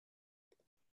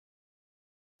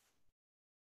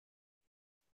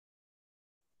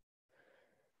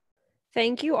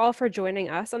Thank you all for joining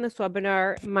us on this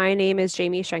webinar. My name is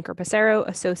Jamie Schenker-Passero,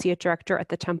 Associate Director at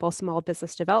the Temple Small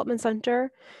Business Development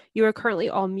Center. You are currently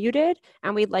all muted,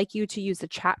 and we'd like you to use the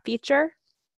chat feature.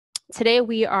 Today,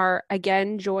 we are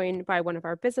again joined by one of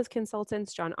our business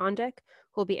consultants, John Ondik,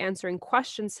 who will be answering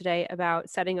questions today about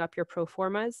setting up your pro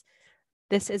formas.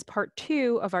 This is part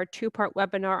 2 of our 2-part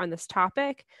webinar on this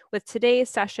topic, with today's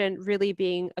session really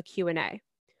being a Q&A.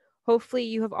 Hopefully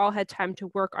you have all had time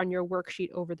to work on your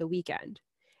worksheet over the weekend.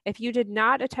 If you did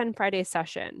not attend Friday's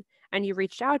session and you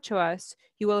reached out to us,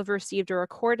 you will have received a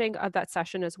recording of that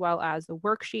session as well as the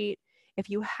worksheet.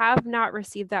 If you have not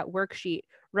received that worksheet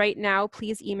right now,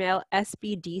 please email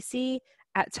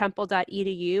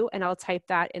sbdc@temple.edu and I'll type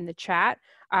that in the chat.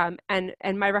 And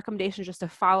my recommendation is just to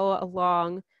follow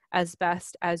along as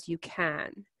best as you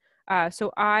can.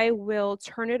 So I will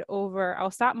turn it over.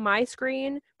 I'll stop my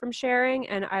screen from sharing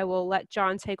and I will let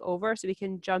John take over so we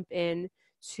can jump in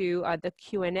to the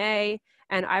Q&A.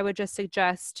 And I would just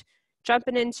suggest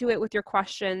jumping into it with your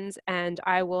questions and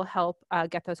I will help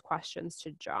get those questions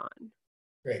to John.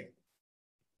 Great.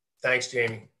 Thanks,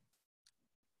 Jamie.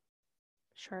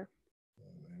 Sure.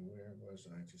 Where was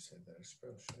I? Just said that.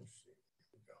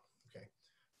 Okay.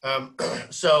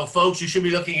 So folks, you should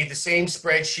be looking at the same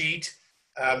spreadsheet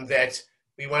that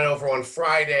we went over on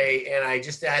Friday, and I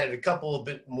just added a couple of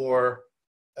bit more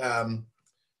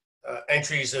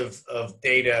entries of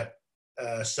data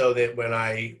so that when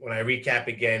I recap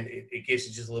again, it gives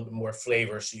you just a little bit more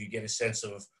flavor, so you get a sense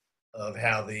of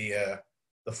how the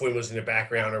formulas in the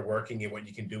background are working and what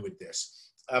you can do with this.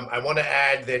 I want to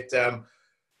add that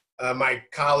my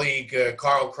colleague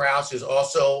Carl Kraus is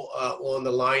also on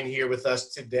the line here with us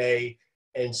today,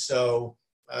 and so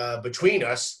between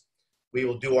us, we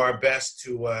will do our best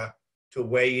to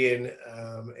weigh in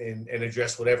and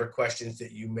address whatever questions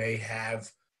that you may have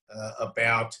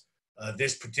about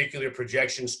this particular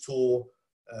projections tool,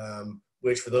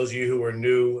 which for those of you who are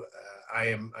new, I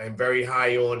am very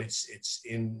high on. It's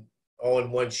all in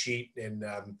one sheet, and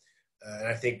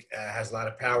I think has a lot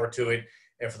of power to it.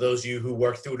 And for those of you who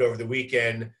worked through it over the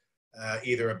weekend,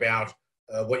 either about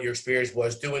what your experience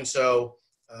was doing so,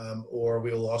 or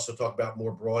we will also talk about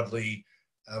more broadly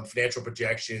financial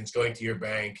projections, going to your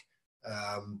bank,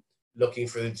 looking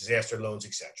for the disaster loans,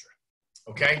 etc.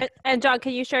 Okay? And John,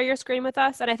 can you share your screen with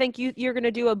us? And I think you're going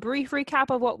to do a brief recap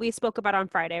of what we spoke about on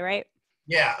Friday, right?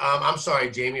 Yeah, I'm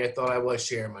sorry, Jamie. I thought I was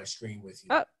sharing my screen with you.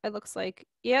 Oh, it looks like,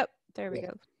 yep, there we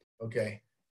go. Okay.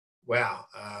 Wow.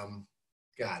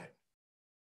 Got it.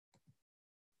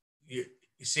 You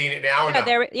seeing it now or not?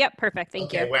 There. Yep, perfect.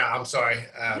 Thank you. Wow, I'm sorry.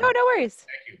 No worries.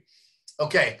 Thank you.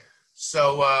 Okay,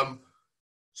 so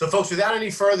so folks, without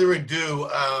any further ado,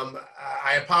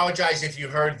 I apologize if you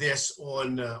heard this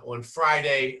on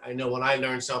Friday. I know when I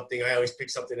learn something, I always pick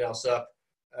something else up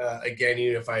again,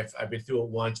 even if I've been through it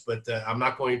once. But I'm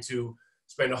not going to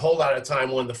spend a whole lot of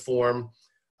time on the form.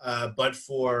 But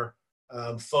for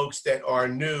folks that are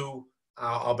new,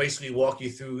 I'll basically walk you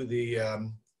through the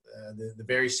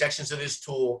various sections of this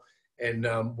tool and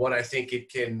what I think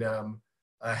it can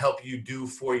help you do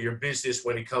for your business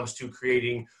when it comes to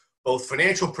creating both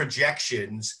financial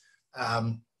projections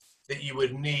that you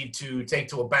would need to take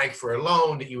to a bank for a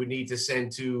loan, that you would need to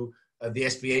send to the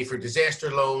SBA for disaster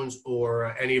loans,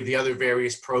 or any of the other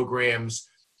various programs,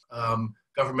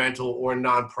 governmental or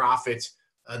nonprofit,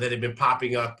 that have been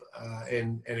popping up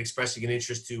and expressing an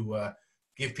interest to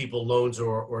give people loans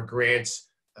or grants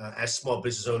as small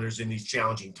business owners in these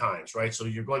challenging times, right? So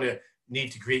you're going to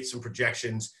need to create some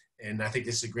projections, and I think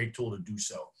this is a great tool to do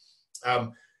so.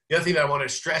 The other thing that I want to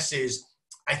stress is,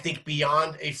 I think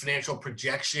beyond a financial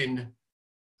projection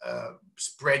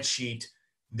spreadsheet,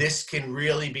 this can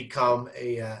really become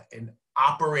an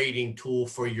operating tool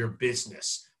for your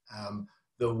business.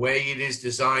 The way it is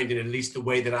designed, and at least the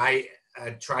way that I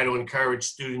try to encourage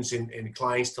students and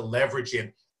clients to leverage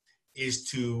it, is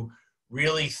to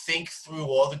really think through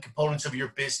all the components of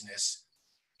your business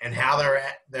and how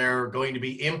they're going to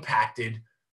be impacted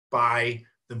by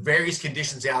the various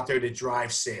conditions out there that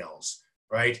drive sales,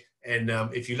 right? And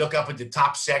if you look up at the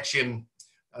top section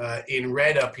in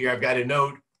red up here, I've got a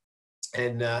note,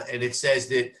 and it says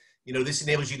that, you know, this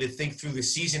enables you to think through the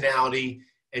seasonality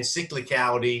and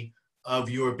cyclicality of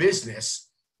your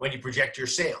business when you project your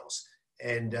sales.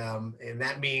 And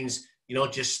that means you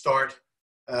don't just start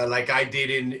like I did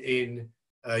in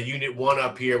unit 1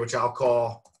 up here, which I'll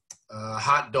call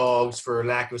hot dogs for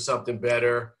lack of something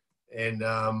better, and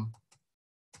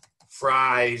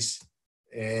fries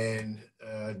and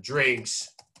drinks,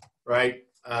 right?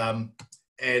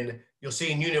 And you'll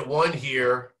see in unit 1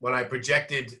 here, when I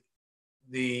projected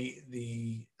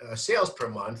the sales per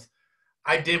month,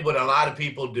 I did what a lot of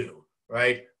people do,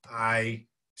 right? I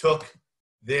took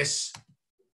this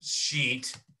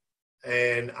sheet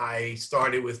and I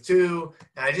started with 2,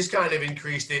 and I just kind of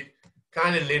increased it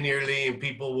kind of linearly, and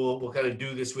people will kind of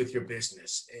do this with your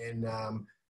business. And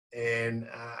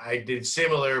I did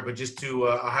similar, but just to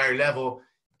a higher level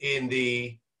in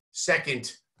the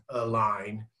second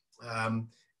line.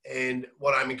 And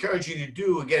what I'm encouraging you to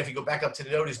do, again, if you go back up to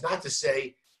the note, is not to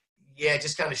say, yeah,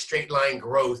 just kind of straight line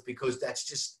growth, because that's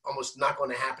just almost not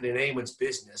going to happen in anyone's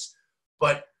business,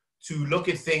 but to look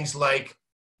at things like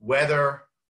weather,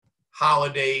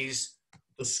 holidays,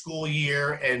 the school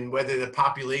year, and whether the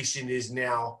population is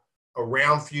now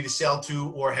around for you to sell to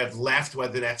or have left,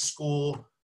 whether that's school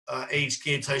age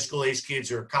kids, high school age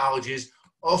kids, or colleges.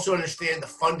 Also understand the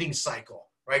funding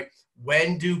cycle, right?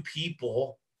 When do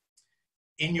people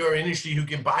in your industry who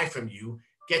can buy from you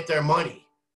get their money?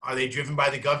 Are they driven by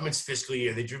the government's fiscal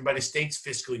year? Are they driven by the state's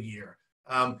fiscal year?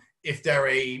 If they're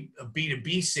a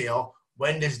B2B sale,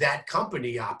 when does that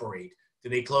company operate? Do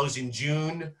they close in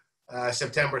June,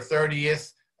 September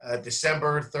 30th,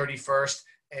 December 31st?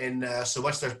 And so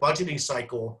what's their budgeting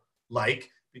cycle like?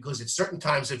 Because at certain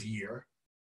times of year,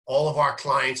 all of our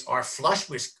clients are flush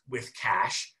with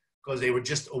cash because they were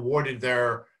just awarded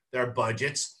their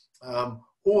budgets,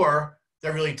 or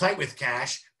they're really tight with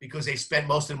cash because they spent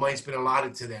most of the money that's been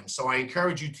allotted to them. So I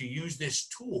encourage you to use this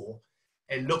tool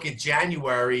and look at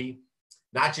January,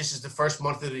 not just as the first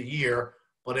month of the year,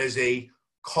 but as a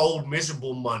cold,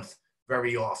 miserable month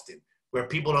very often, where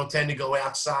people don't tend to go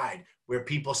outside, where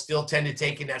people still tend to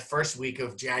take in that first week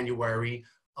of January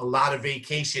a lot of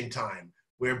vacation time,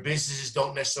 where businesses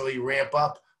don't necessarily ramp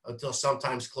up until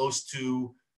sometimes close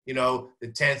to, the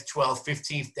 10th, 12th,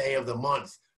 15th day of the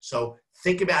month. So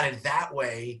think about it that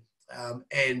way,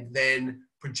 and then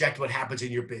project what happens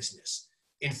in your business.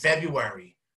 In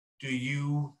February, do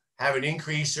you have an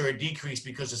increase or a decrease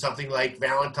because of something like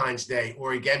Valentine's Day,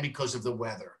 or again, because of the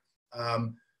weather?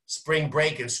 Spring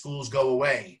break and schools go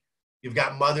away. You've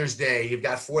got Mother's Day, you've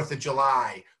got 4th of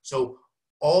July. So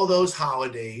all those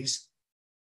holidays,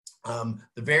 the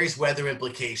various weather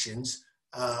implications,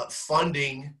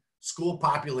 funding, school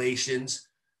populations.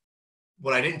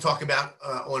 What I didn't talk about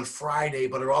on Friday,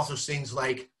 but are also things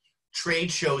like trade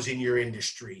shows in your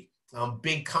industry,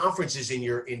 big conferences in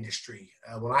your industry.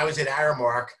 When I was at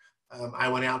Aramark, I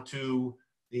went out to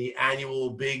the annual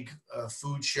big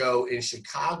food show in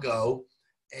Chicago,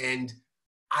 and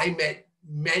I met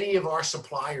many of our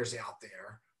suppliers out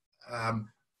there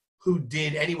who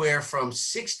did anywhere from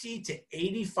 60 to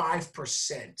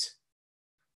 85%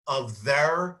 of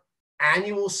their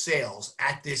annual sales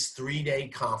at this 3-day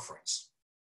conference,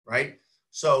 right?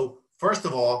 So first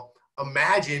of all,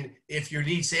 imagine if your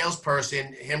lead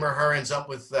salesperson, him or her, ends up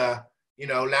with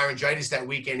laryngitis that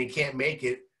weekend and can't make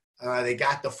it. They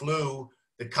got the flu,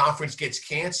 the conference gets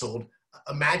canceled.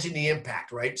 Imagine the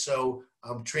impact, right? So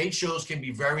trade shows can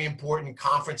be very important.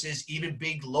 Conferences, even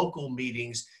big local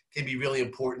meetings, can be really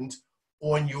important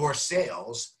on your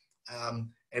sales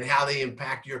and how they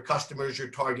impact your customers, your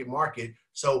target market.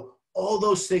 So all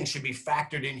those things should be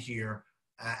factored in here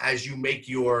as you make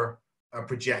your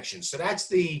projections. So that's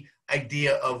the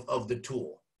idea of the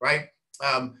tool, right?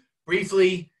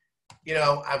 Briefly,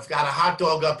 I've got a hot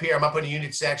dog up here. I'm up in the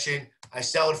unit section. I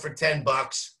sell it for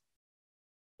 $10.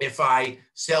 If I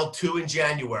sell 2 in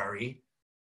January,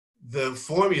 the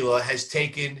formula has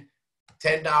taken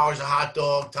 $10 a hot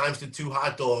dog times the 2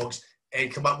 hot dogs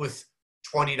and come up with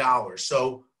 $20.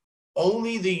 So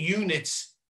only the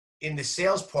units in the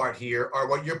sales part here are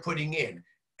what you're putting in.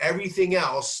 Everything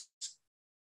else,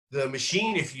 the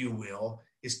machine, if you will,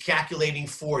 is calculating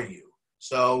for you.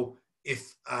 So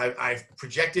if I've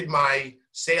projected my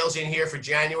sales in here for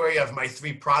January of my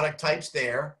 3 product types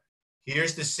there,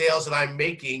 here's the sales that I'm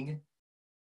making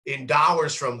in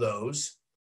dollars from those.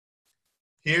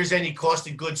 Here's any cost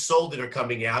of goods sold that are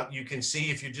coming out. You can see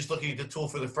if you're just looking at the tool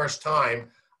for the first time,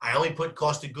 I only put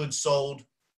cost of goods sold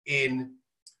in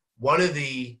one of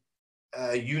the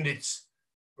units,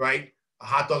 right? A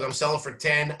hot dog I'm selling for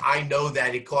 10. I know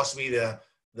that it costs me the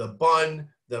bun,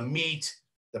 the meat,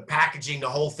 the packaging, the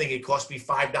whole thing. It cost me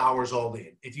 $5 all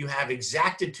in. If you have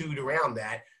exactitude around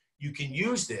that, you can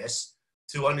use this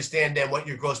to understand then what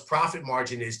your gross profit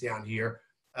margin is down here.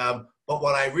 But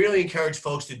what I really encourage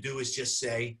folks to do is just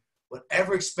say,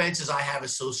 whatever expenses I have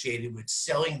associated with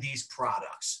selling these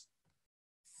products,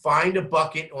 find a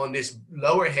bucket on this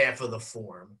lower half of the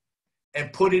form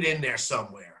and put it in there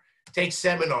somewhere. Take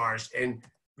seminars and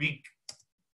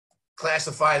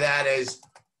reclassify that as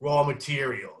raw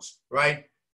materials, right?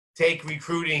 Take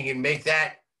recruiting and make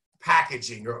that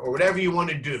packaging or whatever you want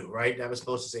to do, right? I was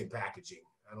supposed to say packaging.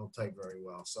 I don't type very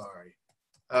well, sorry.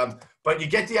 But you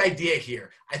get the idea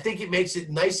here. I think it makes it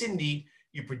nice and neat.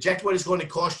 You project what it's going to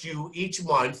cost you each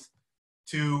month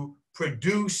to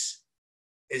produce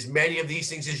as many of these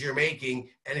things as you're making,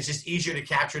 and it's just easier to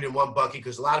capture it in one bucket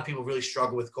because a lot of people really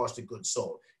struggle with cost of goods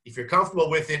sold. If you're comfortable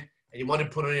with it and you want to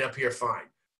put it up here, fine.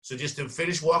 So just to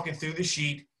finish walking through the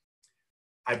sheet,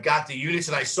 I've got the units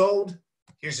that I sold.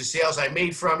 Here's the sales I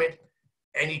made from it.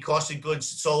 Any cost of goods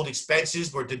sold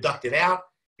expenses were deducted out.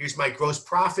 Here's my gross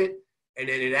profit. And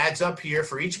then it adds up here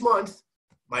for each month,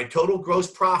 my total gross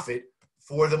profit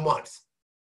for the month.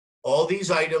 All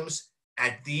these items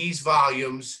at these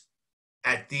volumes,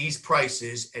 at these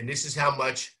prices, and this is how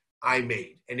much I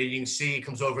made. And then you can see it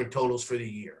comes over in totals for the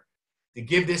year. To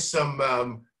give this some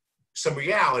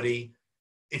reality,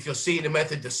 if you'll see in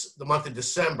the month of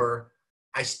December,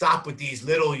 I stopped with these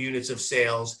little units of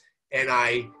sales and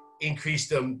I increased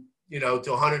them, to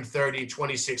 130,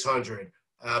 2,600.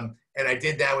 And I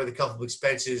did that with a couple of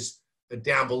expenses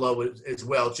down below as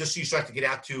well, just so you start to get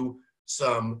out to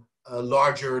some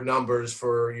larger numbers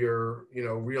for your,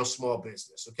 real small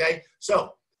business. Okay.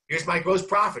 So here's my gross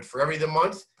profit for every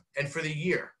month and for the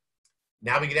year.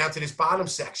 Now we get down to this bottom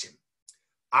section,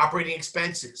 operating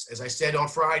expenses. As I said on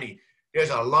Friday,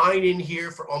 there's a line in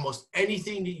here for almost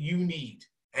anything that you need.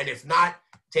 And if not,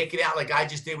 take it out like I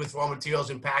just did with raw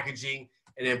materials and packaging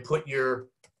and then put your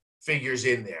figures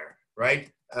in there, right?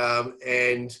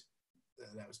 And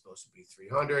that was supposed to be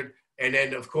 300. And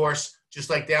then, of course, just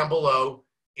like down below,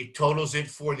 it totals it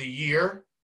for the year,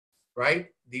 right?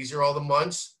 These are all the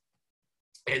months.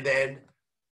 And then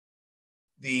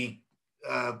the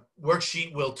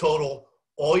worksheet will total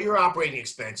all your operating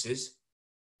expenses,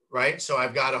 right? So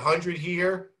I've got 100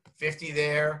 here, 50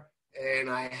 there, and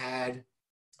I had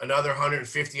another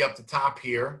 150 up the top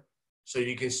here. So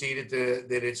you can see that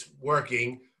that it's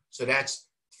working. So that's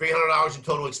 $300 in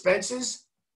total expenses.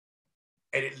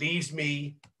 And it leaves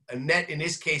me a net, in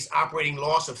this case, operating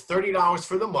loss of $30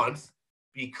 for the month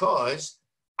because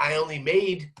I only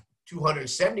made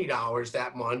 $270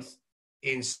 that month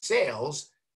in sales.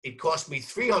 It cost me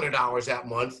 $300 that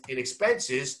month in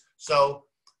expenses. So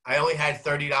I only had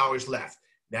 $30 left.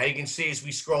 Now you can see as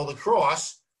we scroll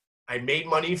across, I made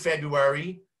money in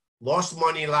February, lost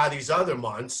money in a lot of these other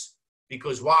months.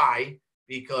 Because why?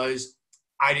 Because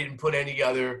I didn't put any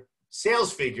other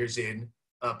sales figures in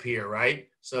up here, right?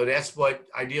 So that's what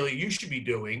ideally you should be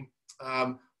doing.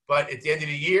 But at the end of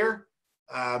the year,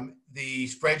 the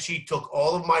spreadsheet took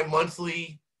all of my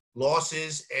monthly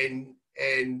losses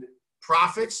and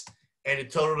profits, and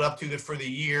it totaled up to for the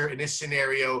year. In this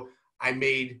scenario, I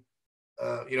made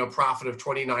profit of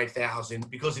 $29,000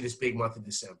 because of this big month of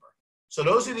December. So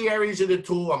those are the areas of the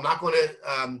tool. I'm not going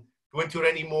to go into it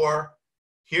anymore.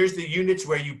 Here's the units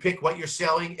where you pick what you're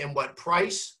selling and what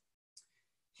price.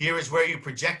 Here is where you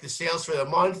project the sales for the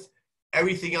month.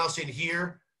 Everything else in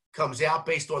here comes out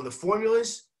based on the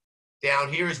formulas.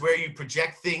 Down here is where you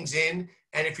project things in.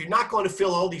 And if you're not going to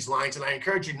fill all these lines, and I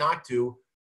encourage you not to,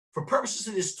 for purposes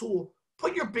of this tool,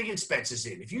 put your big expenses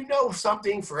in. If you know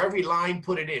something for every line,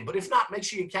 put it in. But if not, make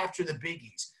sure you capture the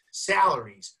biggies: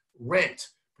 salaries, rent,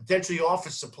 potentially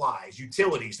office supplies,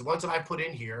 utilities, the ones that I put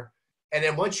in here. And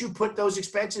then once you put those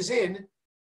expenses in,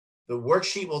 the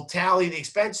worksheet will tally the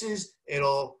expenses.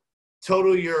 It'll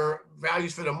total your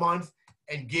values for the month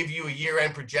and give you a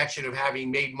year-end projection of having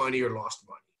made money or lost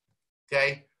money.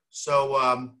 Okay? So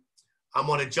I'm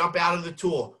going to jump out of the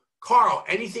tool. Carl,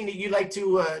 anything that you'd like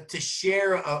to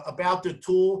share about the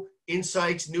tool,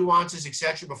 insights, nuances,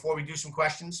 etc., before we do some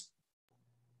questions?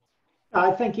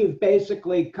 I think you've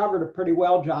basically covered it pretty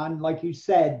well, John. Like you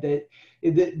said, that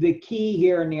the key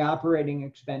here in the operating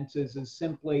expenses is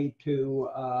simply to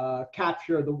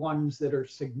capture the ones that are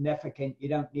significant. You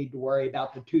don't need to worry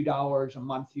about the $2 a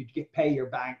month you pay your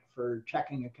bank for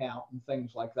checking account and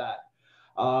things like that.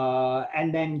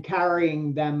 And then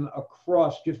carrying them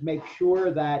across, just make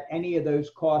sure that any of those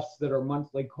costs that are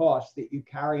monthly costs, that you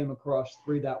carry them across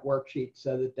through that worksheet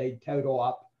so that they total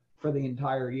up for the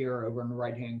entire year over in the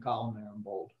right-hand column there in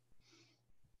bold.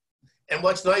 And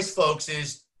what's nice, folks,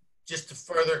 is just to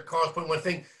further Carl's point, one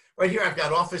thing right here, I've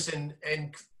got office and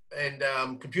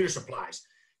computer supplies.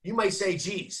 You might say,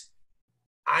 geez,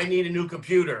 I need a new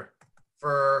computer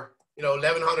for,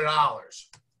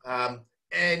 $1,100.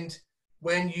 And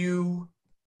when you,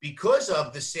 because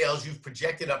of the sales you've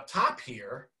projected up top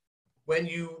here, when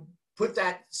you put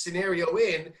that scenario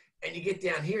in and you get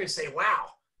down here and say, wow,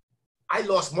 I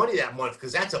lost money that month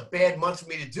because that's a bad month for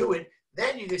me to do it,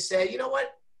 then you can say, you know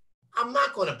what? I'm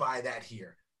not going to buy that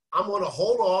here. I'm going to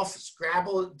hold off,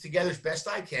 scrabble it together as best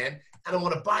I can, and I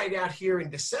want to buy it out here in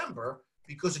December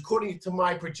because according to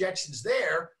my projections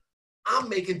there, I'm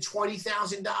making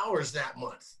 $20,000 that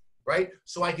month, right?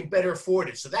 So I can better afford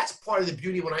it. So that's part of the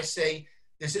beauty when I say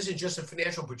this isn't just a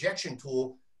financial projection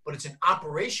tool, but it's an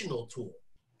operational tool.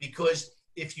 Because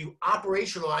if you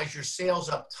operationalize your sales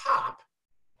up top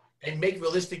and make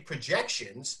realistic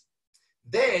projections,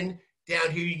 then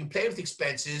down here you can play with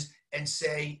expenses and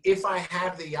say, if I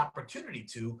have the opportunity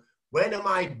to, when am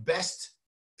I best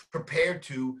prepared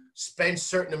to spend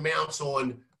certain amounts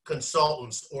on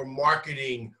consultants or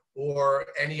marketing or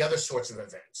any other sorts of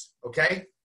events, okay?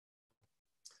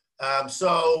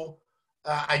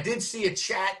 I did see a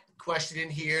chat question in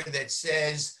here that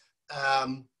says,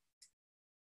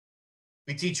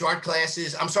 we teach art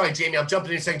classes. I'm sorry, Jamie, I'm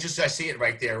jumping in a second just so I see it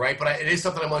right there, right? But it is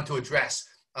something I want to address.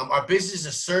 Our business is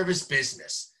a service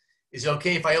business. Is it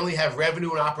okay if I only have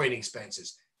revenue and operating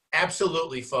expenses?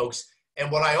 Absolutely, folks.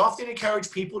 And what I often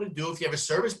encourage people to do if you have a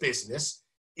service business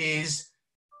is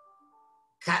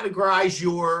categorize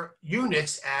your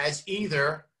units as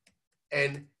either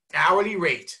an hourly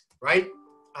rate, right?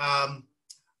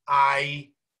 I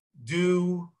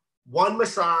do one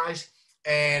massage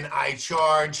and I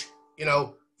charge,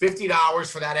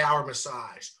 $50 for that hour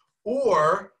massage.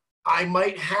 Or I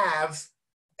might have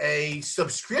a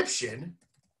subscription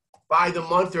by the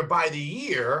month or by the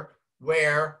year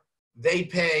where they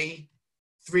pay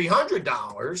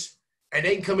 $300 and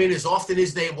they can come in as often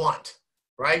as they want,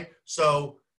 right?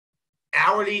 So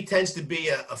hourly tends to be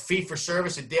a fee for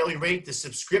service, a daily rate. The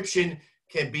subscription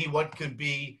can be what could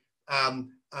be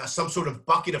some sort of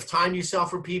bucket of time you sell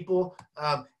for people.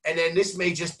 And then this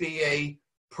may just be a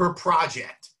per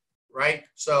project, right?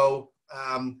 So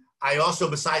I also,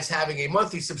 besides having a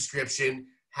monthly subscription,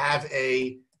 have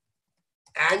a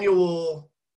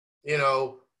annual,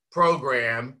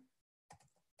 program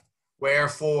where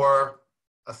for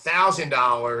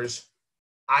 $1,000,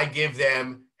 I give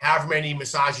them however many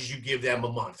massages you give them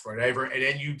a month, whatever. And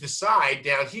then you decide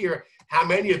down here how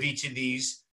many of each of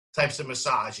these types of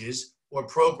massages or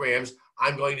programs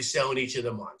I'm going to sell in each of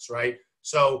the months, right?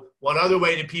 So one other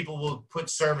way that people will put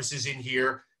services in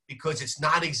here, because it's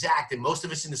not exact, and most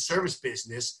of us in the service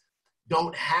business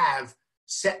don't have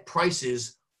set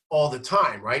prices all the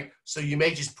time, right? So you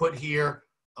may just put here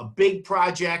a big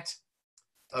project,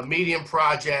 a medium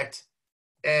project,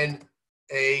 and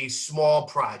a small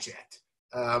project.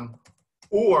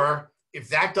 Or if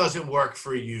that doesn't work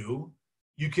for you,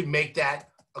 you can make that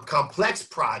a complex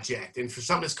project. And for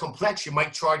something that's complex, you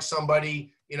might charge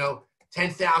somebody,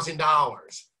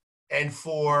 $10,000. And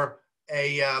for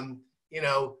a,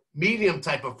 medium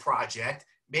type of project,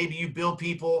 maybe you bill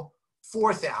people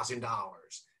 $4,000.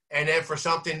 And then for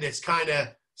something that's kind of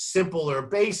simple or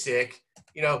basic,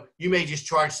 you may just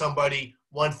charge somebody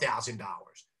 $1,000.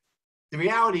 The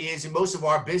reality is, in most of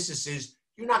our businesses,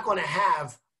 you're not going to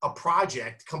have a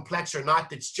project, complex or not,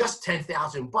 that's just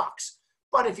 $10,000 bucks.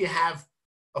 But if you have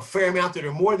a fair amount that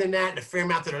are more than that and a fair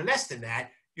amount that are less than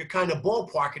that, you're kind of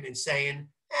ballparking and saying,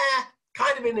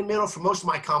 kind of in the middle for most of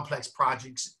my complex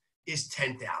projects is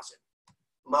 10,000.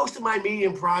 Most of my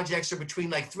medium projects are between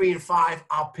like 3 and 5.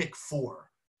 I'll pick 4.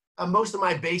 Most of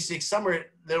my basics, some are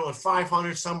little at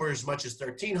 500, some are as much as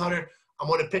 1,300. I'm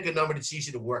going to pick a number that's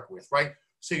easy to work with, right?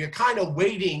 So you're kind of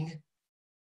weighting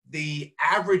the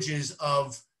averages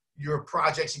of your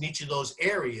projects in each of those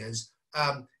areas.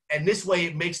 And this way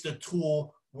it makes the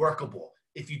tool workable.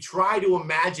 If you try to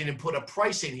imagine and put a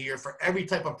price in here for every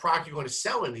type of product you're going to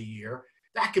sell in a year,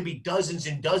 that could be dozens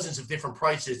and dozens of different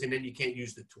prices, and then you can't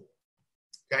use the tool.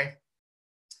 Okay?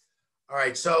 All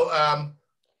right,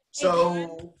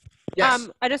 yes.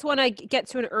 I just want to get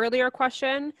to an earlier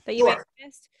question that you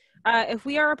asked. If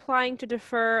we are applying to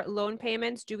defer loan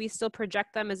payments, do we still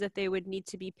project them as if they would need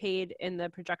to be paid in the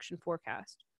projection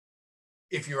forecast?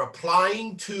 If you're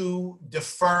applying to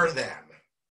defer them,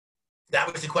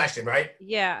 that was the question, right?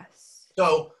 Yes.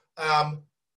 So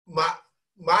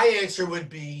my answer would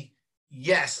be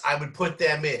yes, I would put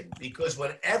them in, because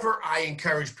whenever I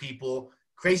encourage people,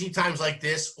 crazy times like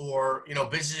this or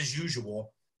business as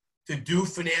usual, to do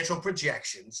financial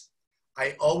projections,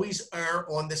 I always err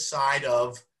on the side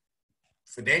of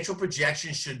financial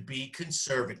projections should be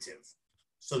conservative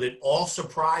so that all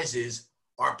surprises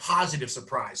are positive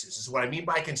surprises. So what I mean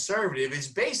by conservative is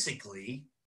basically,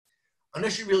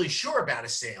 unless you're really sure about a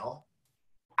sale,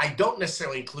 I don't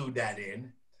necessarily include that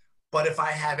in. But if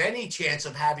I have any chance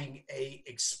of having a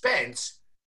expense,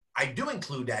 I do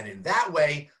include that in. That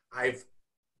way, I've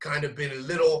kind of been a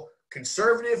little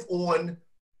conservative on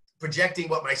projecting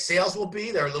what my sales will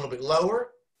be. They're a little bit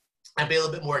lower. I'd be a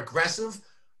little bit more aggressive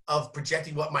of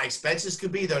projecting what my expenses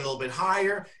could be. They're a little bit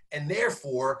higher. And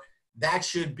therefore, that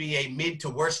should be a mid to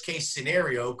worst case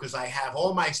scenario because I have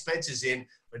all my expenses in,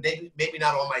 but maybe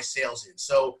not all my sales in.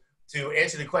 So to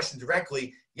answer the question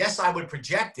directly, yes, I would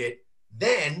project it.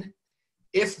 Then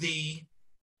if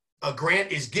a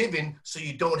grant is given so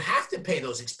you don't have to pay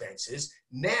those expenses,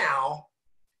 now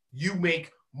you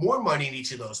make more money in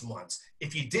each of those months.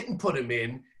 If you didn't put them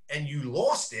in and you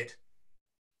lost it,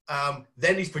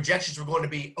 then these projections were going to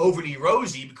be overly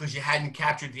rosy because you hadn't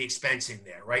captured the expense in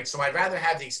there, right? So I'd rather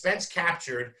have the expense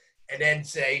captured and then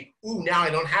say, ooh, now I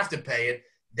don't have to pay it,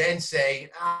 then say,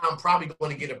 I'm probably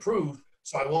going to get approved,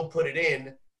 so I won't put it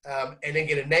in, and then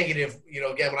get a negative,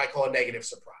 again, what I call a negative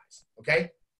surprise,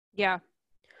 okay? Yeah.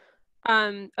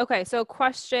 Okay, so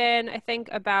question, I think,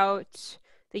 about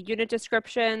the unit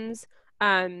descriptions.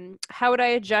 How would I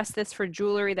adjust this for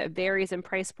jewelry that varies in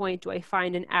price point? Do I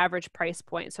find an average price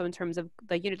point? So in terms of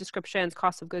the unit descriptions,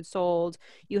 cost of goods sold,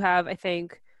 you have, I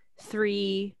think,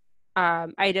 3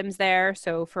 items there.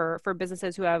 So for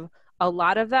businesses who have a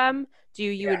lot of them, do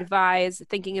you advise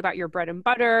thinking about your bread and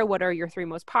butter? What are your 3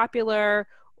 most popular,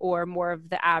 or more of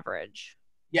the average?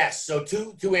 Yes. So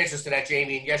two answers to that,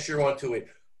 Jamie, and yes, you're on to it.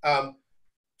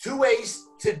 Two ways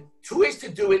to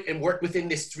do it and work within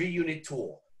this 3-unit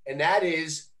tool. And that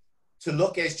is to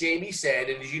look, as Jamie said,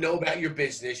 and as you know about your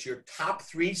business, your top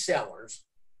 3 sellers.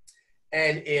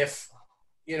 And if,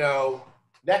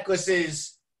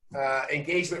 necklaces,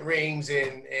 engagement rings,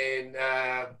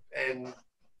 and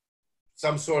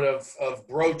some sort of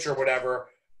brooch or whatever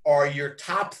are your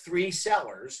top 3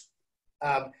 sellers,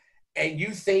 and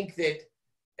you think that,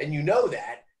 and you know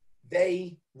that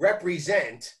they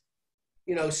represent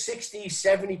 60,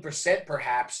 70%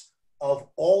 perhaps of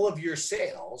all of your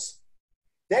sales,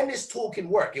 then this tool can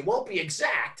work. It won't be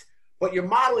exact, but you're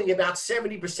modeling about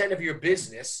 70% of your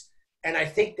business, and I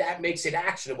think that makes it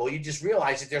actionable. You just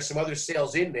realize that there's some other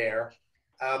sales in there,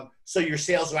 so your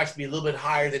sales will actually be a little bit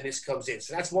higher than this comes in.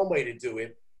 So that's one way to do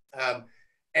it.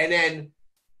 And then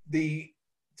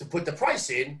to put the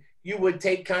price in, you would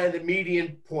take kind of the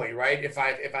median point, right? If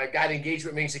I've got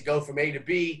engagement rings that go from A to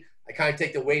B, I kind of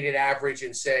take the weighted average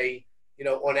and say,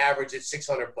 on average it's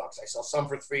 $600. I sell some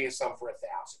for $3 and some for $1,000.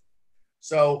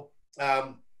 So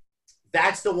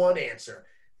that's the one answer.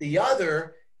 The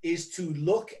other is to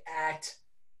look at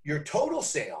your total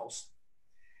sales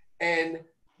and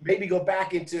maybe go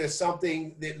back into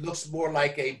something that looks more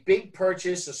like a big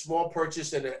purchase, a small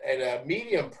purchase, and a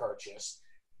medium purchase,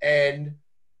 and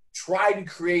try to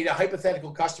create a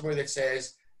hypothetical customer that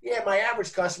says, yeah, my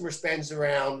average customer spends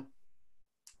around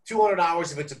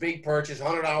 $200 if it's a big purchase,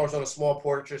 $100 on a small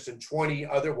purchase, and $20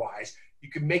 otherwise. You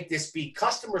can make this be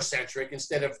customer-centric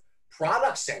instead of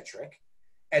product-centric,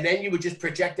 and then you would just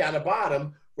project down the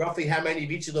bottom roughly how many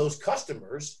of each of those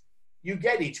customers you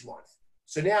get each month.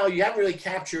 So now you haven't really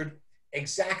captured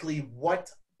exactly what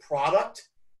product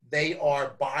they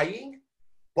are buying,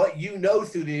 but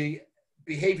through the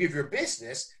behavior of your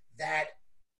business that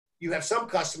you have some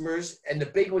customers, and the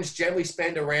big ones generally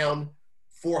spend around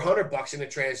 $400 in a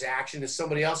transaction, and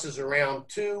somebody else is around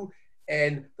 $200,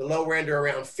 and the lower end are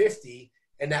around $50,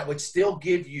 and that would still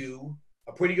give you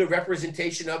a pretty good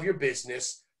representation of your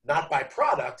business, not by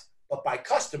product, but by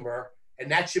customer, and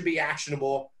that should be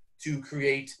actionable to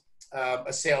create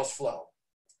a sales flow.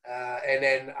 And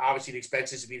then obviously the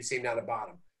expenses would be the same down the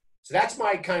bottom. So that's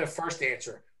my kind of first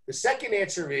answer. The second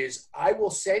answer is I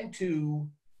will send to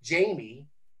Jamie,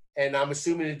 and I'm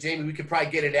assuming that Jamie, we could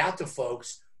probably get it out to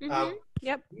folks.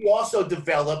 Yep. We also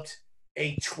developed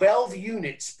a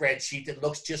 12-unit spreadsheet that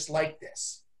looks just like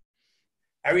this.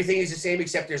 Everything is the same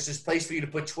except there's this place for you to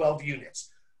put 12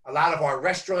 units. A lot of our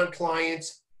restaurant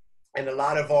clients and a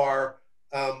lot of our,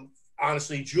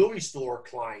 honestly, jewelry store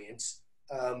clients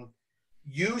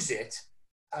use it.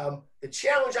 The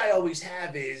challenge I always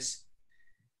have is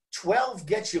 12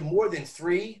 gets you more than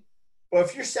 3, but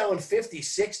if you're selling 50,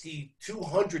 60,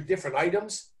 200 different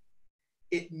items,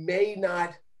 it may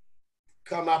not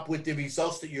come up with the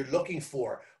results that you're looking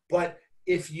for. But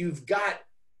if you've got,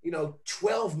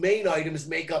 12 main items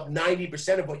make up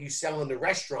 90% of what you sell in the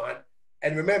restaurant,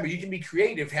 and remember, you can be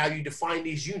creative how you define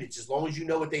these units as long as you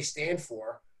know what they stand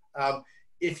for.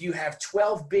 If you have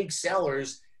 12 big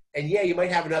sellers, and yeah, you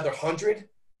might have another 100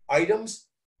 items,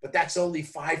 but that's only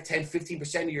 5, 10,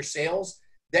 15% of your sales,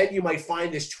 then you might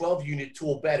find this 12-unit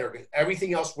tool better.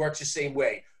 Everything else works the same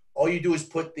way. All you do is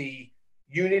put the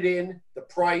unit in, the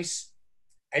price,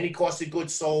 any cost of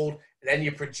goods sold, and then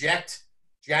you project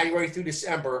January through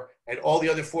December, and all the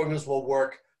other formulas will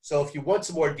work. So if you want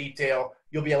some more detail,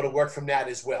 you'll be able to work from that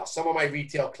as well. Some of my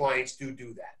retail clients do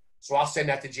that. So I'll send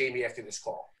that to Jamie after this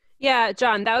call. Yeah,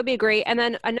 John, that would be great. And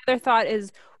then another thought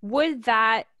is, would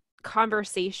that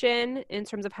conversation in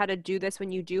terms of how to do this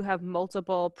when you do have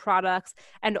multiple products,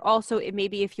 and also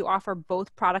maybe if you offer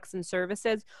both products and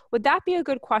services, would that be a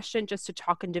good question just to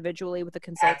talk individually with the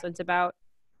consultant about?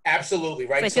 Absolutely,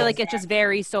 right. I feel like it just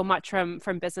varies so much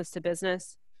from business to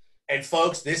business. And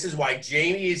folks, this is why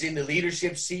Jamie is in the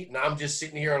leadership seat and I'm just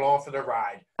sitting here along for the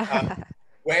ride.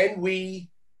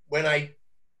 When I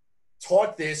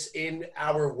taught this in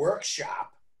our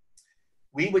workshop,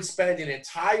 we would spend an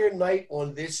entire night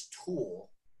on this tool,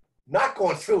 not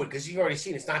going through it because you've already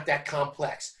seen it's not that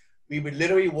complex. We would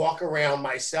literally walk around,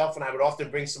 myself, and I would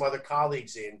often bring some other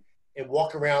colleagues in and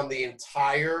walk around the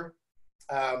entire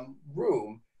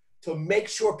room to make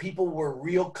sure people were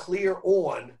real clear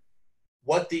on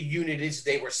what the unit is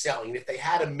they were selling. If they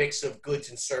had a mix of goods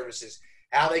and services,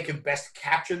 how they could best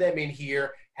capture them in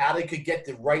here, how they could get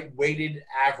the right weighted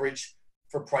average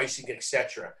for pricing,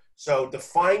 etc. So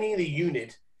defining the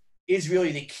unit is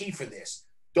really the key for this.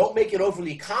 Don't make it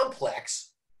overly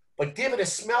complex, but give it a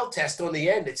smell test on the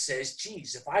end that says,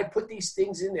 geez, if I put these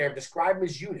things in there, describe them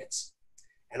as units,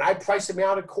 and I price them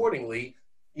out accordingly,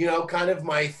 you know, kind of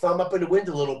my thumb up in the wind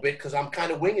a little bit because I'm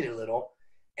kind of winging it a little,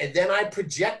 and then I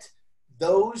project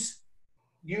those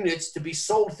units to be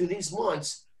sold through these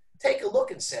months, take a look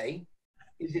and say,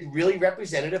 is it really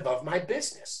representative of my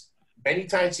business? Many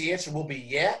times the answer will be,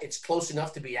 yeah, it's close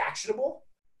enough to be actionable.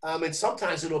 And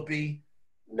sometimes it'll be,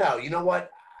 no, you know what?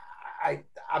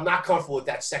 I'm not comfortable with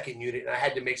that second unit and I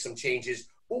had to make some changes.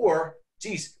 Or,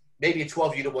 geez, maybe a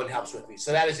 12-unit one helps with me.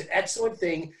 So that is an excellent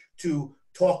thing to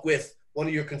talk with one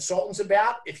of your consultants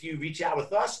about. If you reach out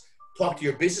with us, talk to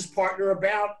your business partner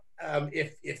about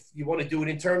if you want to do it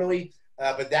internally.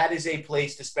 But that is a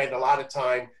place to spend a lot of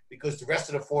time because the rest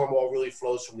of the form all really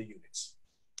flows from the units.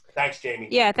 Thanks, Jamie.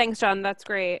 Yeah, thanks, John. That's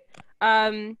great.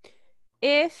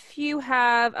 If you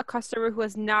have a customer who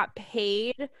has not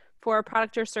paid for a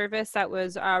product or service that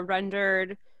was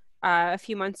rendered a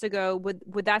few months ago,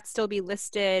 would that still be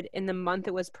listed in the month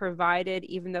it was provided,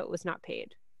 even though it was not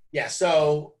paid? Yeah,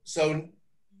 so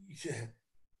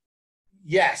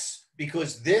yes,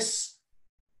 because this...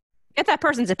 Get that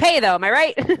person to pay, though. Am I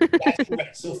right? That's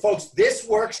correct. So, folks, this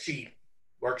worksheet,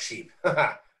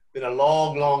 been a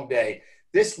long, long day.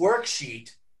 This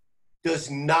worksheet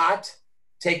does not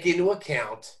take into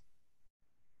account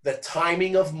the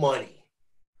timing of money.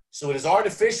 So it is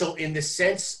artificial in the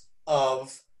sense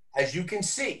of, as you can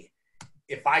see,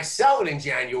 if I sell it in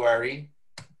January,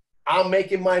 I'm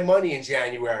making my money in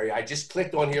January. I just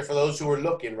clicked on here for those who are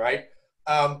looking, right?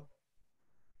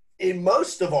 In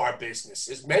most of our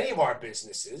businesses, many of our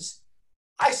businesses,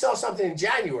 I sell something in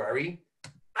January,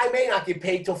 I may not get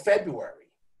paid till February.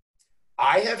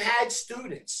 I have had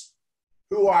students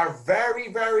who are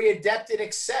very, very adept at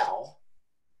Excel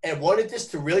and wanted this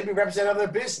to really be representative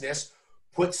of their business,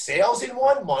 put sales in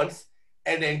 1 month,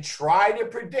 and then try to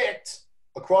predict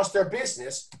across their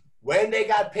business when they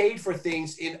got paid for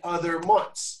things in other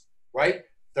months, right?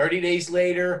 30 days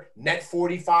later, net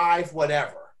 45,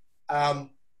 whatever.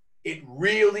 It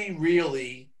really,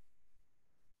 really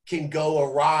can go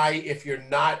awry if you're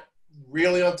not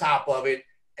really on top of it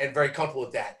and very comfortable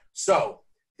with that. So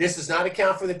this does not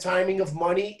account for the timing of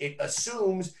money. It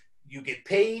assumes you get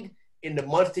paid in the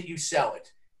month that you sell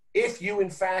it. If you,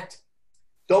 in fact,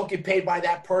 don't get paid by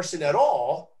that person at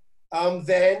all,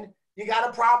 then you got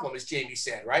a problem, as Jamie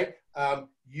said, right?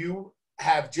 You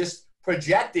have just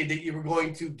projected that you were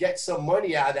going to get some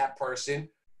money out of that person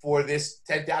for this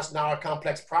 $10,000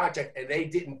 complex project, and they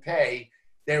didn't pay.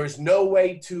 There is no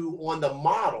way to, on the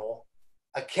model,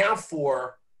 account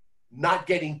for not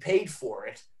getting paid for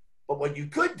it. But what you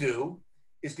could do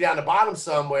is go down the bottom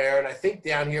somewhere, and I think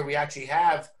down here we actually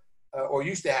have, or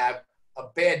used to have, a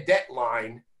bad debt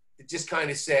line that just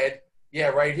kind of said, yeah,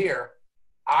 right here,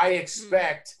 I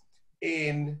expect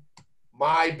in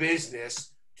my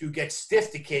business to get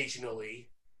stiffed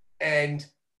occasionally, and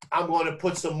I'm going to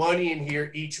put some money in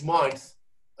here each month,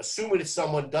 assuming that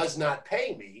someone does not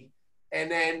pay me.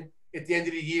 And then at the end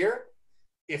of the year,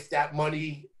 if that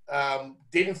money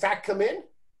did in fact come in,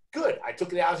 good. I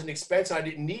took it out as an expense. I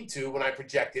didn't need to when I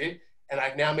projected it. And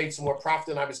I've now made some more profit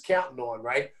than I was counting on,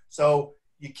 right? So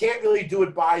you can't really do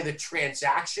it by the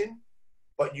transaction,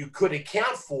 but you could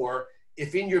account for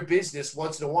if in your business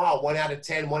once in a while, 1 out of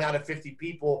 10, 1 out of 50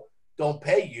 people don't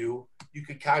pay you, you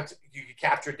could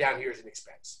capture it down here as an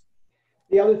expense.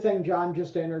 The other thing, John,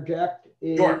 just to interject,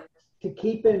 is Sure. to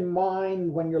keep in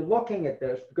mind when you're looking at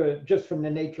this, because just from the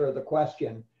nature of the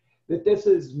question, that this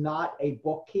is not a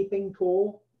bookkeeping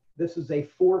tool. This is a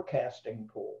forecasting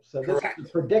tool. So this Correct. is a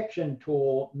prediction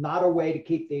tool, not a way to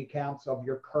keep the accounts of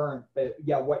your current,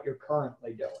 what you're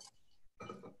currently doing.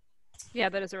 Yeah,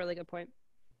 that is a really good point.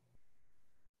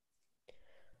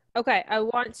 Okay, I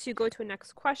want to go to a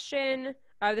next question.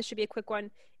 This should be a quick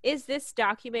one. Is this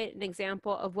document an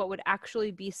example of what would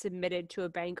actually be submitted to a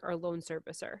bank or loan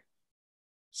servicer?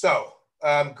 So,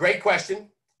 great question.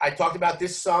 I talked about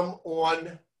this some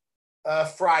on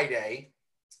Friday.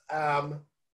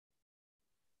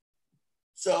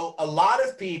 So a lot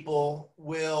of people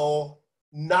will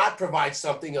not provide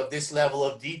something of this level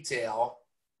of detail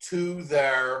to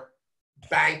their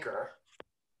banker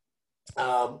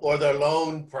or their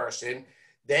loan person.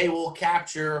 They will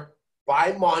capture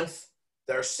by month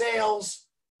their sales,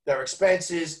 their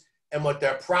expenses, and what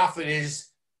their profit is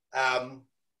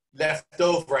left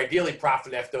over, ideally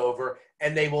profit left over,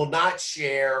 and they will not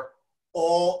share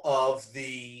all of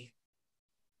the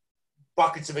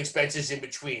buckets of expenses in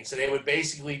between. So they would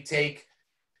basically take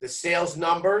the sales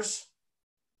numbers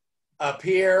up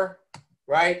here,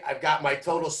 right? I've got my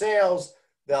total sales.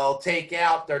 They'll take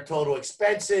out their total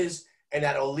expenses, and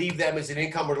that'll leave them as an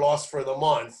income or loss for the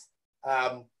month,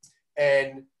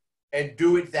 and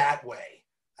do it that way.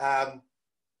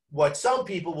 What some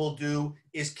people will do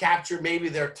is capture maybe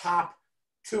their top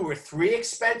 2 or 3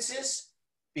 expenses,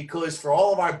 because for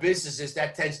all of our businesses,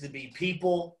 that tends to be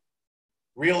people,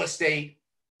 real estate,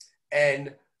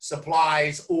 and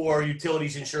supplies, or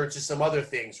utilities, insurance, and some other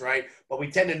things, right? But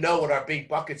we tend to know what our big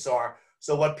buckets are.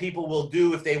 So what people will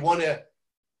do if they want to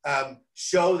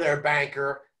show their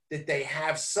banker that they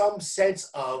have some sense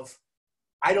of,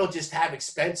 I don't just have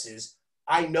expenses,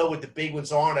 I know what the big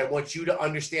ones are, and I want you to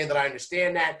understand that I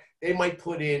understand that. They might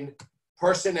put in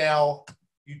personnel,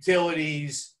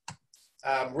 utilities,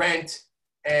 rent,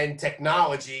 and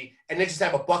technology, and they just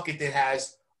have a bucket that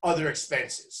has other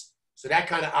expenses. So that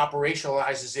kind of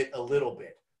operationalizes it a little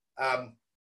bit.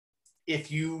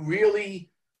 If you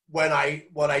really, what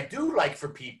I do like for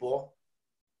people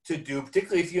to do,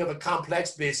 particularly if you have a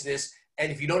complex business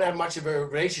and if you don't have much of a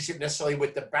relationship necessarily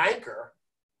with the banker,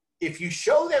 if you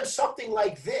show them something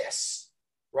like this,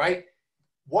 right,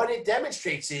 what it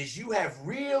demonstrates is you have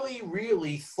really,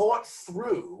 really thought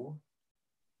through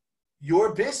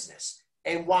your business.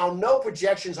 And while no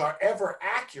projections are ever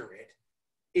accurate,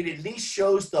 it at least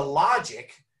shows the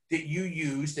logic that you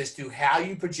used as to how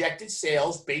you projected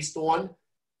sales based on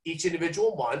each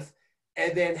individual month,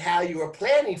 and then how you are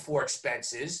planning for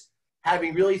expenses,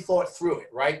 having really thought through it,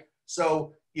 right?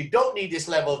 So you don't need this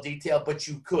level of detail, but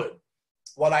you could.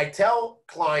 What I tell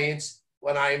clients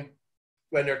when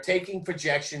they're taking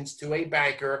projections to a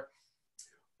banker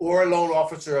or a loan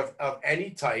officer of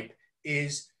any type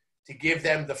is to give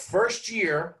them the first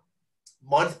year,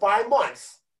 month by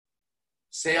month,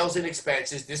 sales and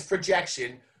expenses, this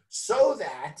projection, so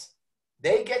that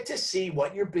they get to see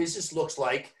what your business looks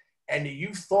like and that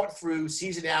you've thought through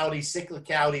seasonality,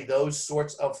 cyclicality, those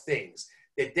sorts of things,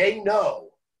 that they know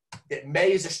that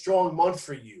May is a strong month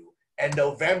for you and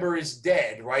November is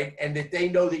dead, right? And that they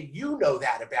know that you know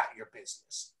that about your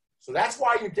business. So that's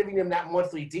why you're giving them that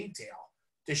monthly detail,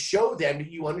 to show them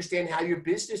that you understand how your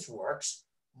business works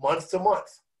month to month.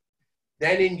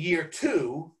 Then in year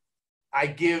 2, I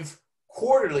give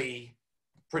quarterly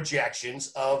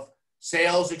projections of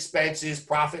sales, expenses,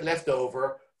 profit left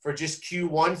over for just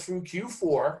Q1 through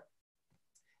Q4.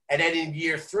 And then in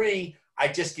year 3, I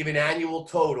just give an annual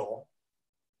total,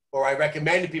 or I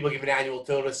recommend that people give an annual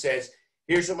total that says,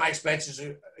 here's what my expenses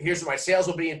are, here's what my sales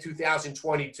will be in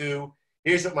 2022,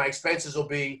 here's what my expenses will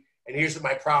be, and here's what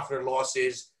my profit or loss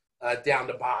is down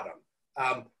the bottom.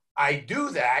 I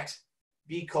do that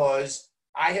because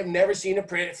I have never seen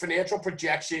a financial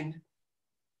projection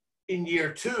in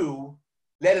year 2,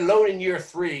 let alone in year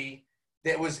 3,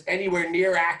 that was anywhere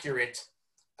near accurate.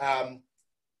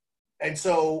 And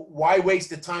so why waste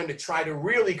the time to try to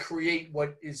really create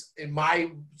what is, in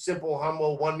my simple,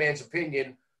 humble, one man's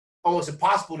opinion, almost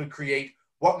impossible to create,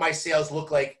 what my sales look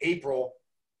like April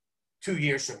 2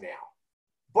 years from now.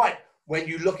 But when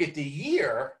you look at the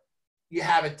year, you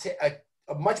have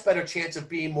a much better chance of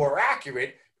being more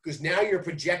accurate, because now you're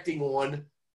projecting on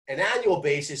an annual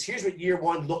basis. Here's what year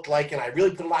 1 looked like, and I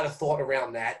really put a lot of thought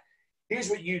around that. Here's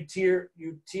what year 2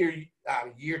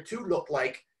 looked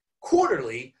like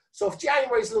quarterly. So if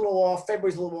January's a little off,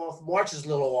 February's a little off, March is a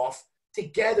little off,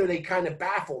 together they kind of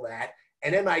baffle that.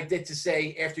 And then I get to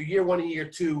say, after year 1 and year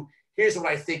 2, here's what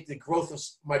I think the growth of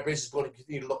my business is going to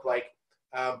continue to look like.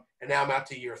 And now I'm out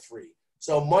to year 3.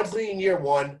 So monthly in year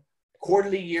 1,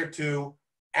 quarterly year 2,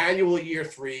 annual year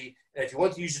 3. And if you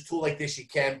want to use a tool like this, you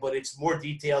can, but it's more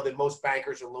detailed than most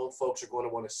bankers or loan folks are going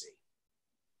to want to see.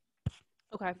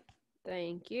 Okay,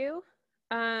 thank you.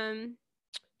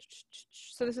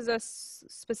 So this is a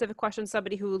specific question,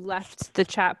 somebody who left the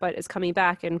chat but is coming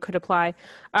back and could apply.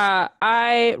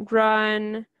 I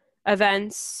run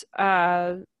events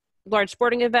large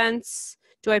sporting events,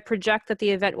 do I project that the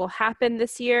event will happen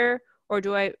this year? Or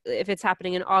do I, if it's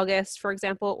happening in August, for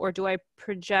example, or do I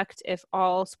project if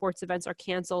all sports events are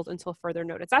canceled until further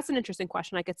notice? That's an interesting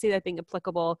question. I could see that being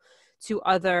applicable to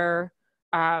other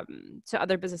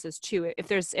businesses too. If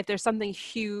there's something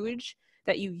huge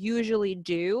that you usually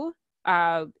do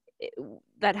that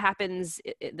happens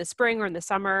in the spring or in the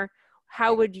summer,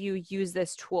 how would you use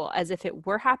this tool? As if it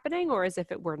were happening or as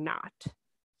if it were not?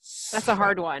 That's a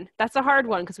hard one. That's a hard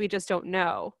one because we just don't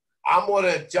know. I'm going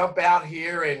to jump out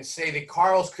here and say that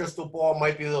Carl's crystal ball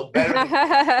might be a little better.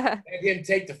 Let him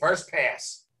take the first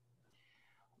pass.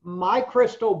 My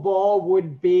crystal ball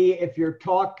would be, if you're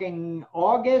talking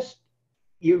August,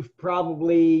 you've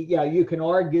probably, you can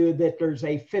argue that there's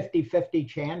a 50-50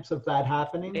 chance of that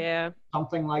happening. Yeah.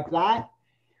 Something like that.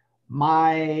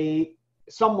 My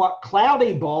somewhat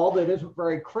cloudy ball that isn't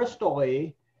very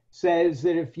crystal-y says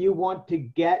that if you want to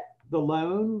get the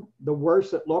loan, the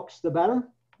worse it looks, the better.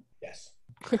 Yes.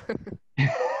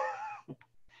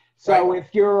 So Right.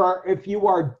 if you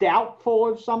are doubtful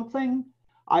of something,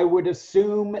 I would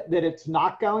assume that it's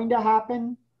not going to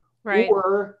happen. Right.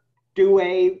 Or do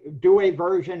a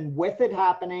version with it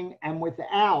happening and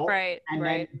without. Right. And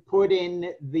Right. then put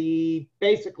in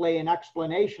basically an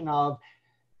explanation of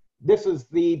this is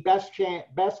the best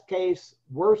case,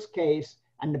 worst case,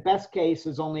 and the best case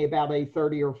is only about a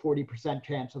 30 or 40%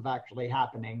 chance of actually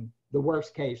happening. The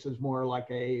worst case is more like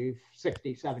a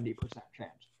 60-70%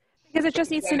 chance. Because it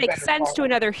just needs to make sense to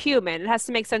another human. It has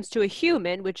to make sense to a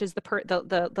human, which is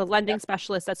the lending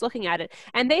specialist that's looking at it.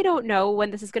 And they don't know when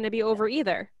this is going to be over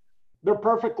either. They're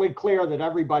perfectly clear that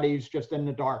everybody's just in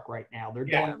the dark right now. They're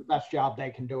doing the best job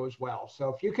they can do as well. So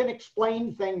if you can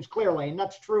explain things clearly, and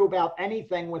that's true about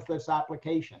anything with this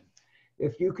application,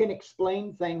 if you can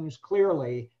explain things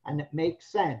clearly and it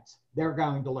makes sense, they're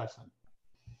going to listen.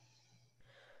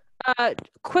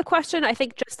 Quick question, I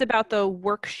think just about the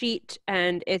worksheet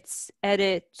and its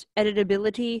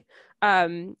editability.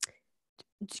 Can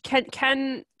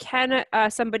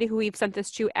somebody who we've sent this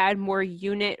to add more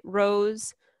unit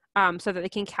rows so that they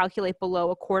can calculate below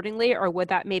accordingly, or would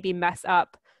that maybe mess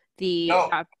up the? No,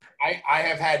 I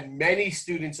have had many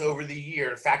students over the year.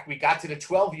 In fact, we got to the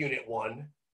 12-unit one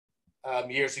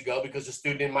years ago because a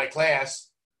student in my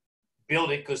class built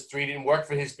it because 3 didn't work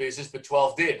for his business, but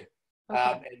 12 did.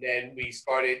 And then we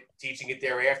started teaching it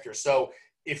thereafter. So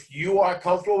if you are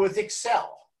comfortable with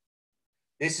Excel,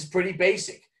 this is pretty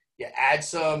basic. You add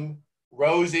some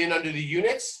rows in under the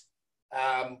units,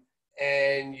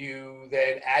 and you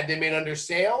then add them in under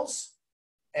sales,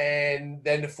 and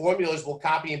then the formulas will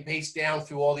copy and paste down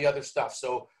through all the other stuff.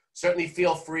 So certainly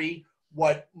feel free.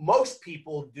 What most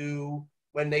people do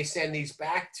when they send these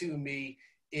back to me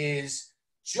is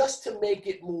just to make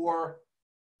it more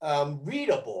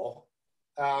readable.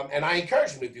 And I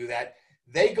encourage them to do that.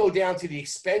 They go down to the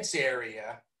expense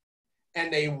area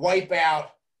and they wipe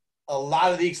out a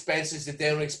lot of the expenses that they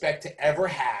don't expect to ever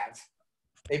have.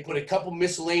 They put a couple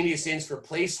miscellaneous ins for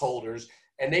placeholders,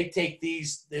 and they take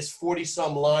this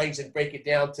 40-some lines and break it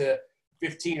down to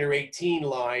 15 or 18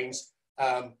 lines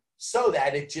so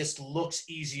that it just looks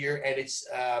easier and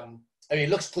it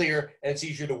looks clear and it's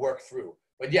easier to work through.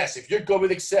 But yes, if you're good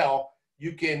with Excel,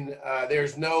 you can,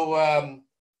 there's no,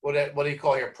 what do you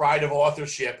call here? Pride of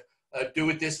authorship.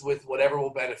 Do this with whatever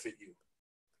will benefit you.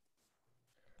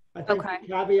 I think the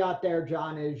caveat there,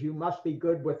 John, is you must be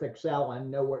good with Excel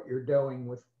and know what you're doing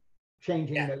with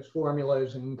changing those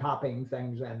formulas and copying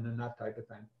things in and that type of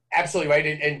thing. Absolutely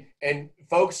right. And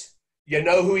folks, you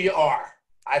know who you are.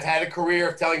 I've had a career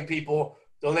of telling people,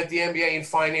 don't let the MBA in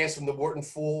finance from the Wharton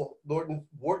School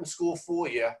fool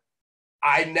you.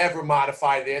 I never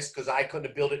modify this because I couldn't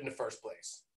have built it in the first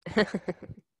place.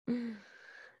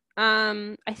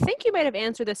 I think you might have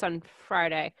answered this on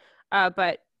Friday,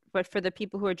 but for the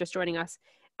people who are just joining us,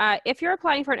 if you're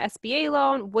applying for an SBA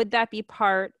loan, would that be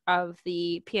part of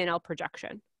the P&L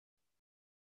projection?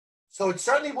 So it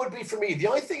certainly would be for me. The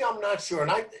only thing I'm not sure,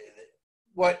 and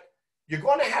what you're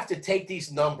going to have to take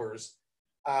these numbers.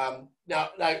 Now,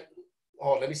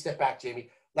 hold on, let me step back, Jamie.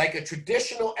 Like a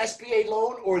traditional SBA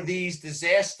loan or these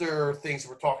disaster things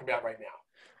we're talking about right now?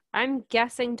 I'm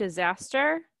guessing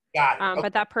disaster. Got it. Okay.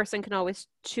 But that person can always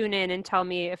tune in and tell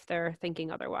me if they're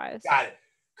thinking otherwise. Got it.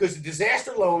 Because the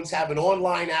disaster loans have an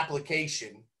online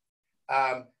application,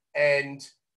 and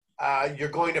you're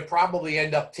going to probably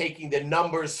end up taking the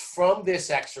numbers from this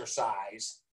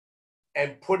exercise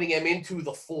and putting them into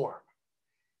the form.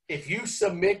 If you're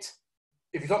talking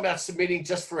about submitting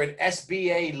just for an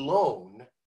SBA loan,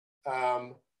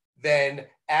 then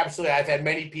absolutely, I've had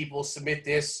many people submit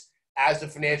this as a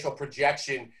financial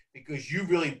projection because you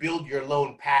really build your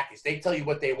loan package. They tell you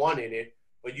what they want in it,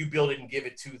 but you build it and give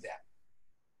it to them.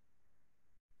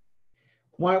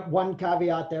 One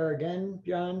caveat there again,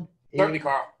 John, Certainly,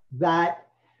 Carl. that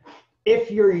if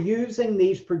you're using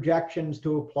these projections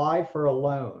to apply for a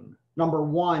loan, number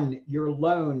one, your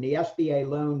loan, the SBA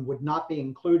loan, would not be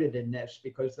included in this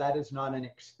because that is not an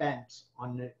expense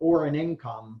or an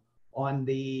income on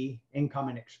the income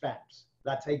and expense.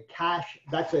 That's an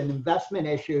investment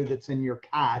issue that's in your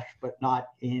cash, but not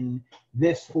in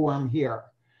this form here.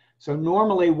 So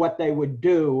normally what they would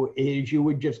do is you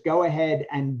would just go ahead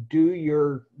and do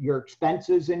your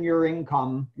expenses and your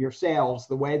income, your sales,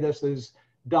 the way this is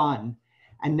done,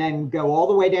 and then go all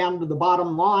the way down to the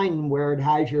bottom line where it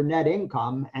has your net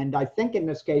income. And I think in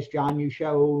this case, John, you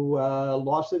show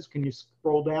losses. Can you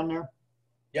scroll down there?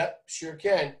 Yep, sure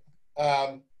can.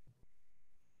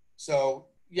 So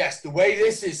yes, the way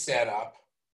this is set up,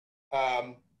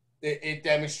 it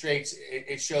demonstrates,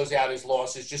 it shows out his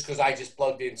losses just because I just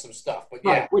plugged in some stuff. But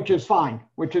yeah, right, which is fine,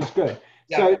 which is good.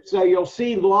 Yeah. So you'll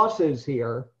see losses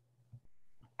here,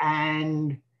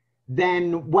 and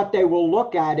then what they will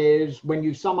look at is when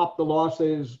you sum up the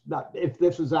losses, if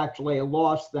this is actually a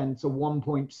loss, then it's a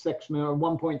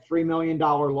 $1.3 million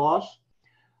loss.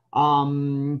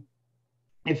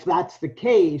 If that's the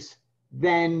case,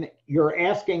 then you're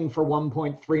asking for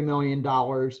 $1.3 million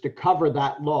to cover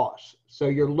that loss. So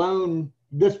your loan,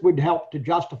 this would help to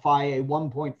justify a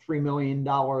 $1.3 million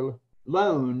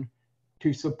loan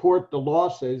to support the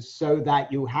losses so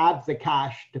that you have the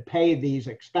cash to pay these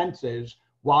expenses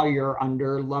while you're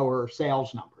under lower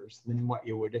sales numbers than what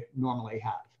you would normally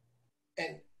have.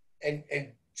 And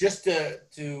just to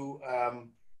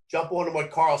jump on to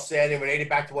what Carl said and relate it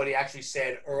back to what he actually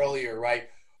said earlier, right?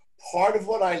 Part of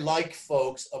what I like,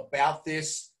 folks, about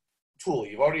this tool,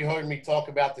 you've already heard me talk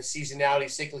about the seasonality,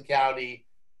 cyclicality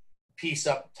piece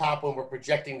up top when we're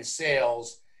projecting the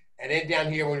sales, and then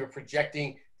down here when we're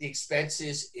projecting the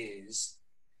expenses, is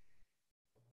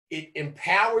it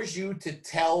empowers you to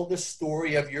tell the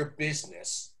story of your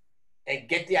business and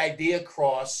get the idea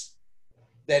across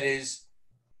that is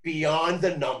beyond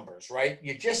the numbers, right?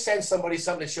 You just send somebody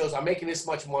something that shows I'm making this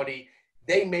much money.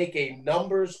 They make a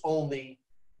numbers only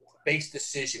based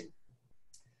decision.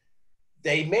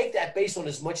 They make that based on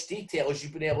as much detail as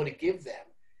you've been able to give them.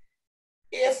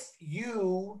 If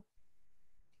you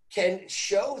can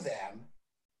show them,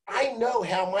 I know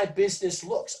how my business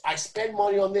looks. I spend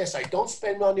money on this. I don't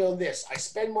spend money on this. I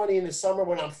spend money in the summer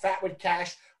when I'm fat with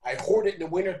cash. I hoard it in the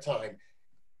wintertime.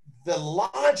 The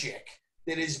logic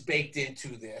that is baked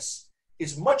into this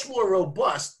is much more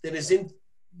robust than is in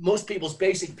most people's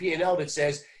basic P&L that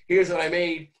says, here's what I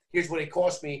made, here's what it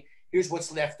cost me, here's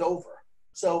what's left over.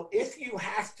 So if you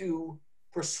have to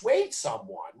persuade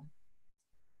someone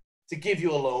to give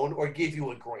you a loan or give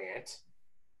you a grant,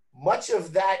 much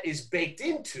of that is baked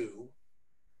into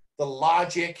the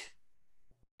logic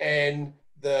and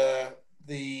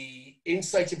the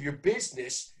insights of your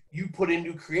business you put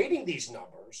into creating these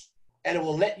numbers, and it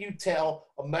will let you tell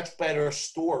a much better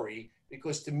story,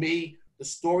 because to me, the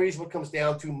story is what comes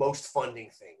down to most funding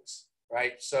things,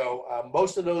 right? So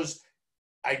most of those,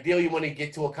 ideally, you want to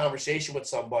get to a conversation with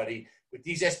somebody. With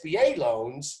these SBA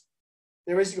loans,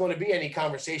 there isn't going to be any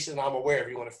conversation that I'm aware of.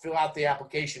 You want to fill out the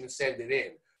application and send it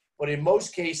in. But in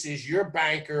most cases, your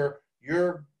banker,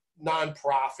 your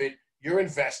nonprofit, your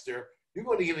investor, you're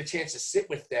going to get a chance to sit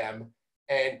with them,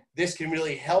 and this can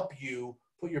really help you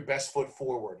put your best foot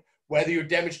forward. Whether you're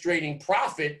demonstrating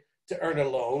profit to earn a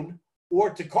loan, or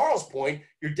to Carl's point,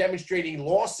 you're demonstrating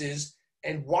losses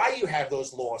and why you have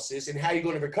those losses and how you're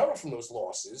going to recover from those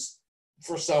losses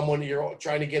for someone you're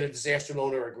trying to get a disaster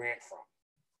loan or a grant from.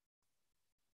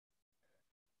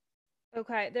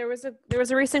 Okay, there was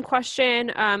a recent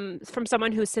question from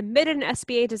someone who submitted an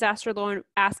SBA disaster loan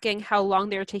asking how long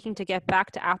they're taking to get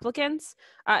back to applicants.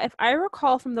 If I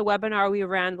recall from the webinar we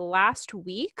ran last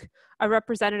week, a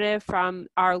representative from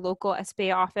our local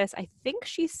SBA office, I think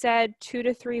she said 2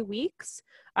 to 3 weeks,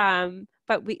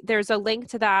 but there's a link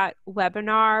to that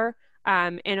webinar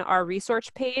in our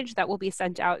research page that will be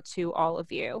sent out to all of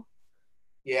you.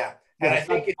 Yeah, and I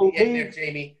think at the end there,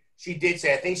 Jamie, she did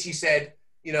say, I think she said,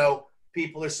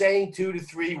 people are saying 2 to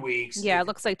 3 weeks. Yeah, it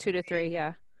looks like 2 to 3,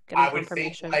 yeah. I would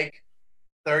think like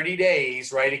 30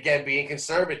 days, right? Again, being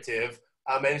conservative.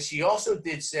 And she also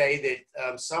did say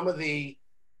that some of the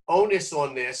onus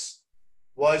on this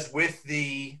was with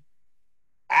the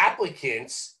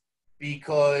applicants,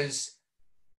 because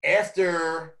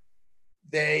after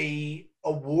they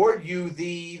award you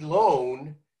the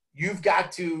loan, you've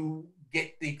got to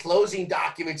get the closing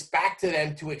documents back to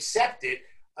them to accept it.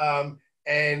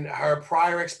 And her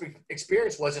prior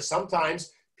experience was that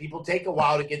sometimes people take a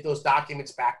while to get those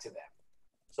documents back to them.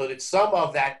 So that some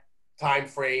of that time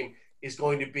frame is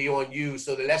going to be on you.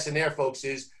 So the lesson there, folks,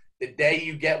 is the day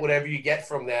you get whatever you get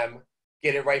from them,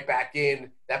 get it right back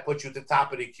in. That puts you at the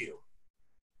top of the queue.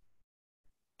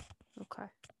 Okay.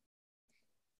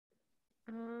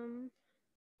 Trying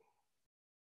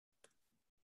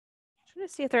to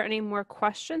see if there are any more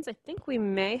questions. I think we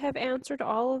may have answered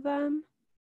all of them.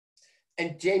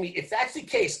 And Jamie, if that's the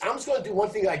case, I'm just going to do one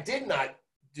thing I did not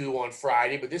do on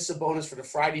Friday, but this is a bonus for the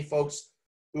Friday folks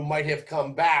who might have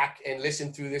come back and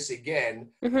listened through this again.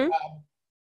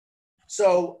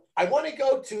 So I want to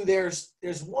go to, there's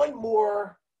one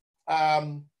more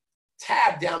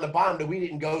tab down the bottom that we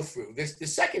didn't go through. The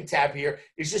second tab here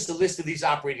is just a list of these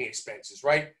operating expenses,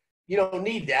 right? You don't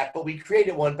need that, but we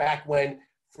created one back when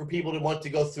for people to want to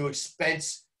go through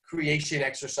expense creation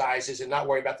exercises and not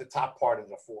worry about the top part of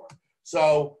the form.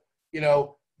 So,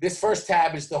 this first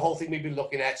tab is the whole thing we've been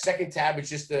looking at. Second tab is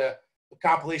just a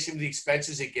compilation of the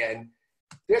expenses again.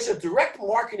 There's a direct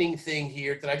marketing thing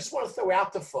here that I just want to throw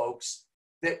out to folks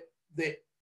that we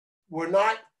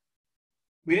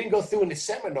didn't go through in the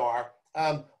seminar,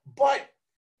 but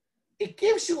it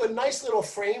gives you a nice little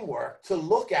framework to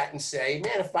look at and say,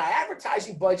 man, if my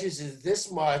advertising budget is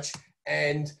this much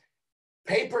and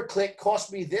pay-per-click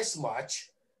cost me this much,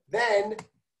 then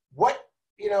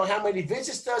how many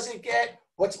visits does it get?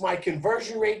 What's my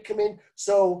conversion rate come in?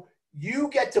 So you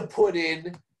get to put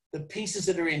in the pieces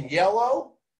that are in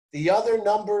yellow. The other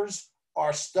numbers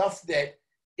are stuff that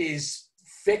is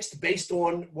fixed based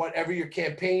on whatever your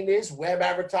campaign is, web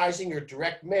advertising or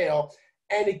direct mail.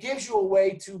 And it gives you a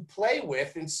way to play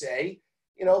with and say,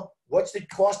 what's the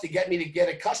cost to get me to get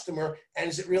a customer? And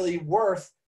is it really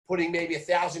worth putting maybe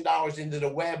 $1,000 into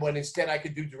the web when instead I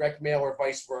could do direct mail or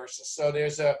vice versa? So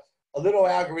there's a little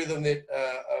algorithm that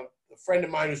a friend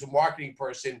of mine who's a marketing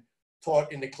person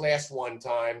taught in the class one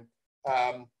time.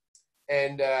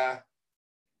 And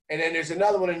then there's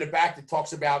another one in the back that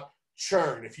talks about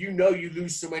churn. If you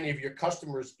lose so many of your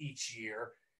customers each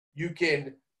year, you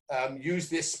can use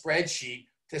this spreadsheet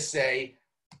to say,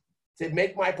 to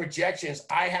make my projections,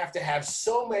 I have to have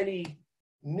so many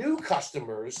new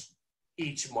customers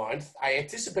each month. I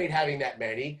anticipate having that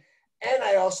many. And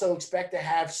I also expect to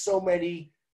have so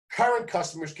many current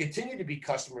customers continue to be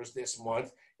customers this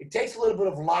month. It takes a little bit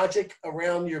of logic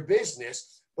around your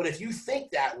business. But if you think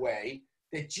that way,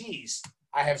 that, geez,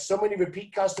 I have so many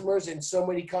repeat customers and so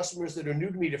many customers that are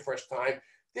new to me the first time,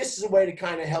 this is a way to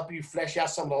kind of help you flesh out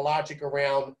some of the logic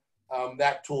around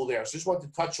that tool there. So just want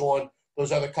to touch on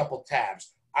those other couple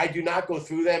tabs. I do not go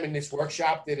through them in this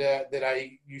workshop that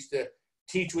I used to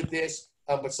teach with this,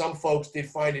 but some folks did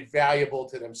find it valuable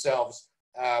to themselves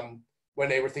when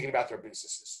they were thinking about their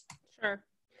businesses. Sure.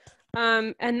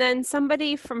 And then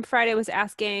somebody from Friday was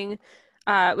asking,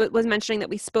 was mentioning that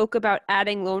we spoke about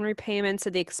adding loan repayments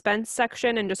to the expense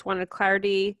section and just wanted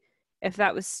clarity if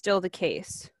that was still the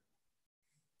case.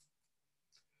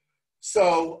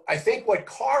 So I think what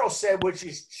Carl said, which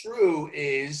is true,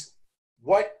 is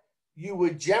what you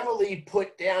would generally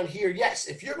put down here. Yes,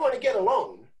 if you're going to get a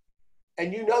loan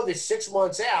and you know that 6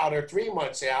 months out or 3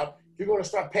 months out, you're going to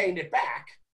start paying it back,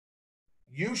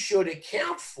 you should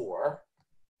account for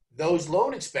those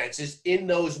loan expenses in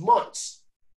those months.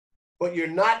 But you're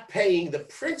not paying the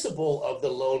principal of the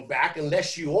loan back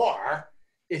unless you are.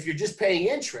 If you're just paying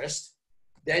interest,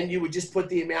 then you would just put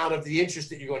the amount of the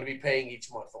interest that you're going to be paying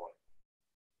each month on.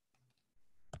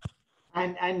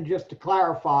 And just to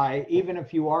clarify, even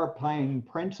if you are paying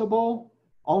principal,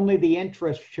 only the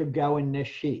interest should go in this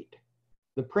sheet.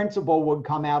 The principal would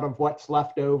come out of what's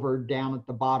left over down at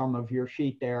the bottom of your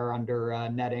sheet there under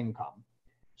net income.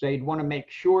 So you'd want to make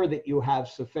sure that you have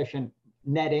sufficient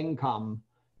net income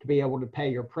to be able to pay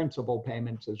your principal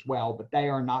payments as well, but they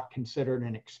are not considered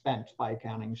an expense by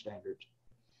accounting standards.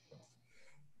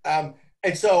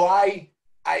 And so I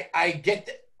get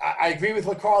that. I agree with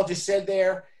what Carl just said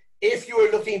there. If you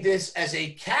are looking at this as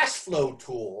a cash flow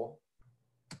tool,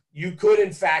 you could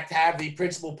in fact have the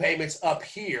principal payments up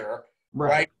here,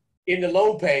 right, in the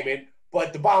loan payment.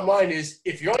 But the bottom line is,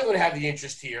 if you're only going to have the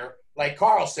interest here, like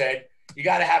Carl said, you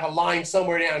got to have a line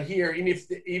somewhere down here. Even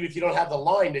if you don't have the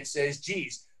line that says,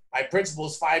 geez, my principal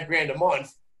is $5,000 a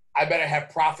month, I better have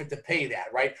profit to pay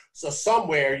that, right? So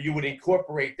somewhere you would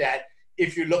incorporate that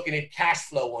if you're looking at cash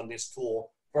flow on this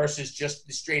tool versus just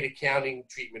the straight accounting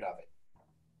treatment of it.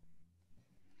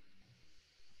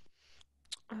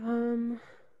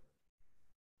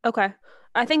 Okay.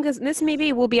 I think this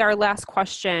maybe will be our last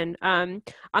question. On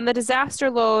the disaster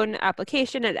loan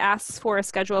application, it asks for a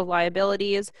schedule of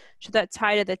liabilities. Should that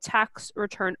tie to the tax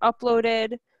return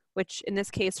uploaded, which in this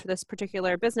case for this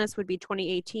particular business would be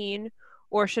 2018,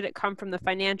 or should it come from the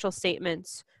financial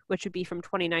statements, which would be from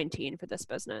 2019 for this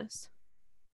business?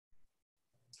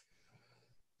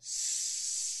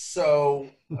 So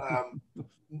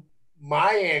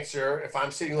my answer, if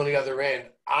I'm sitting on the other end,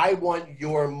 I want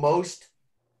your most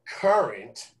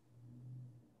current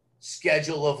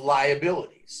schedule of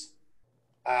liabilities.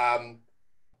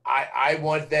 I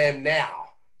want them now.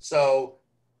 So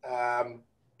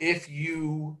if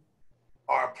you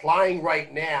are applying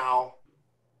right now,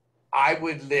 I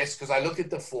would list, because I looked at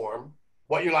the form,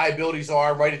 what your liabilities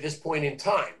are right at this point in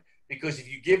time. Because if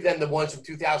you give them the ones from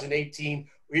 2018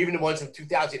 or even the ones from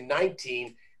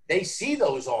 2019, they see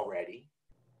those already.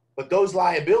 But those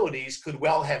liabilities could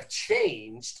well have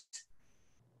changed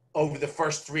over the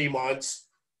first 3 months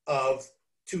of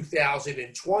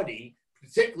 2020,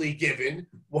 particularly given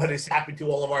what has happened to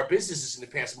all of our businesses in the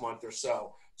past month or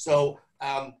so. So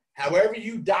however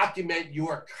you document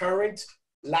your current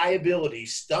liability,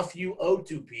 stuff you owe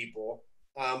to people,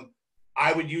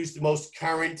 I would use the most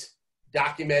current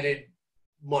documented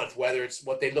month, whether it's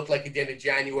what they look like at the end of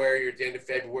January or at the end of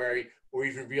February, or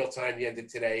even real time the end of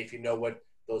today, if you know what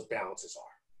those balances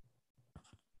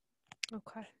are.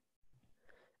 Okay.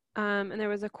 And there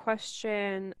was a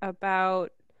question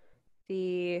about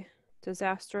the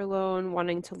disaster loan,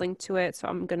 wanting to link to it. So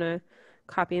I'm going to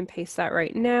copy and paste that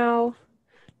right now.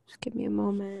 Just give me a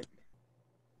moment.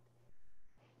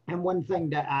 And one thing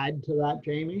to add to that,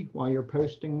 Jamie, while you're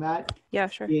posting that, Yeah,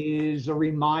 sure. is a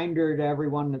reminder to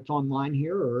everyone that's online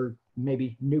here, or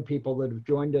maybe new people that have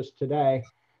joined us today,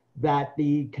 that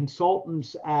the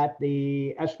consultants at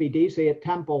the SBDC at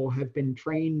Temple have been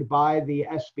trained by the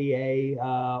SBA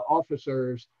loan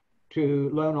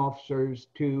officers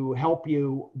to help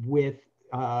you with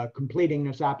completing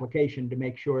this application to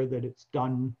make sure that it's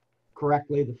done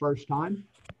correctly the first time.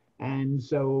 And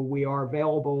so we are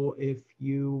available if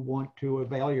you want to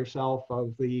avail yourself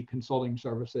of the consulting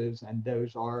services, and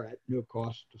those are at no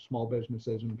cost to small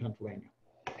businesses in Pennsylvania.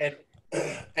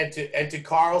 And to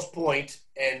Carl's point,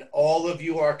 and all of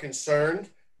you are concerned,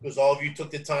 because all of you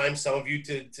took the time, some of you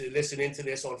to listen into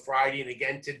this on Friday and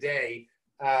again today.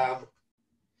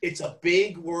 It's a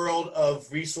big world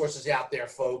of resources out there,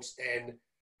 folks. And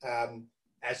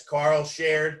as Carl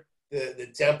shared,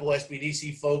 the Temple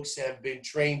SBDC folks have been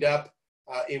trained up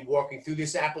in walking through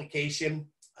this application.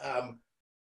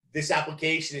 This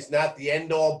application is not the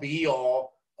end-all,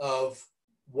 be-all of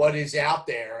what is out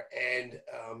there. And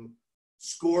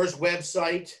SCORE's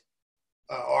website,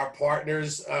 our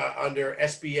partners under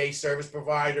SBA service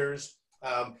providers,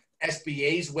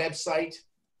 SBA's website,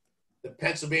 the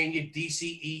Pennsylvania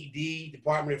DCED,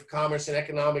 Department of Commerce and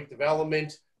Economic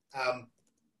Development,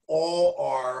 all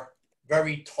are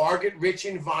very target-rich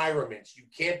environments. You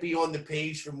can't be on the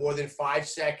page for more than 5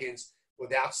 seconds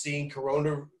without seeing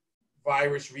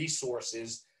coronavirus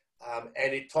resources.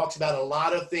 And it talks about a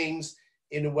lot of things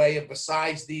in the way of,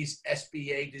 besides these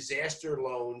SBA disaster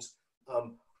loans,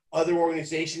 other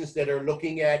organizations that are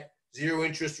looking at zero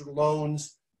interest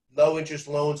loans, low interest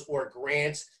loans, or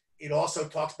grants. It also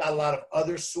talks about a lot of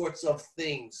other sorts of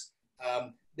things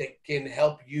that can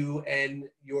help you and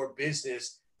your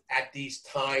business at these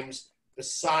times,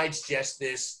 besides just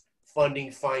this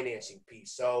funding financing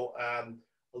piece. So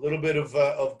a little bit of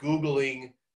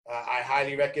Googling. I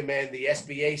highly recommend the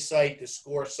SBA site, the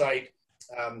SCORE site.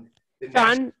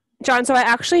 John, so I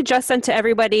actually just sent to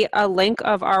everybody a link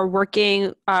of our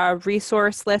working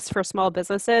resource list for small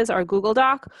businesses, our Google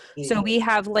Doc. Mm-hmm. So we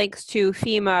have links to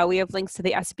FEMA, we have links to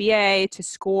the SBA, to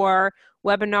SCORE,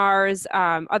 webinars,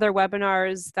 other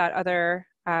webinars that other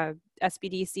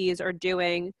SBDCs are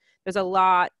doing. There's a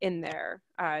lot in there.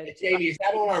 Hey, Jamie, is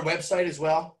that on our website as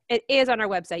well? It is on our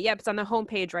website. Yep, it's on the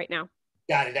homepage right now.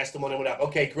 Got it. That's the one that went up.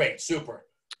 Okay, great. Super.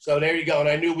 So there you go. And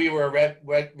I knew we were a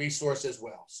red resource as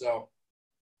well. So.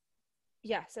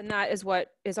 Yes, and that is what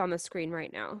is on the screen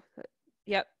right now.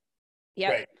 Yep.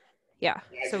 Great. Yeah.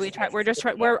 So we're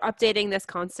updating this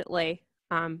constantly.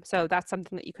 So that's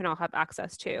something that you can all have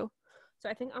access to. So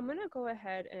I think I'm going to go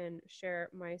ahead and share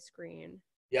my screen.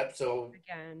 Yep. So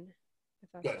again, if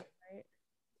that's good. Right.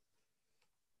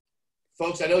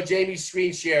 Folks, I know Jamie's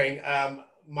screen sharing.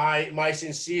 My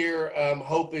sincere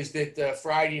hope is that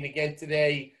Friday and again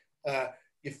today,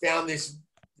 you found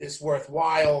this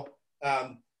worthwhile,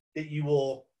 that you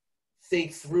will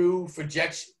think through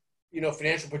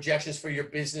financial projections for your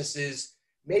businesses,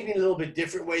 maybe in a little bit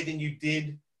different way than you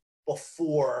did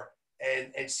before,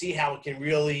 and see how it can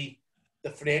really the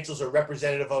financials are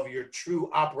representative of your true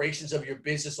operations of your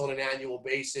business on an annual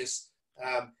basis.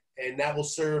 And that will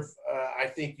serve, I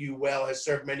think, you well, has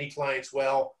served many clients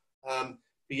well.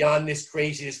 Beyond this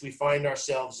craziness we find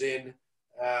ourselves in,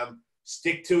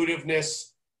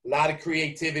 stick-to-itiveness, a lot of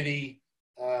creativity,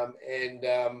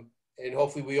 and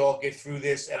hopefully we all get through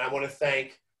this. And I want to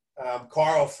thank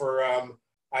Carl for,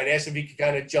 I'd ask if he could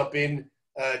kind of jump in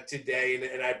today,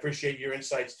 and I appreciate your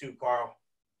insights too, Carl.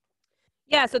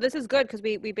 Yeah, so this is good because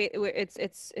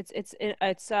it's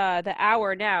the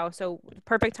hour now, so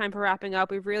perfect time for wrapping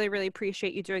up. We really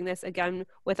appreciate you doing this again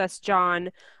with us, John.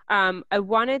 I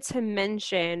wanted to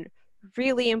mention,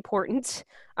 really important,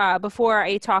 before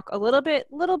I talk a little bit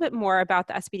more about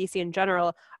the SBDC in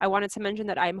general, I wanted to mention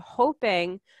that I'm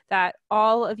hoping that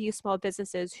all of you small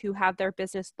businesses who have their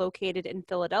business located in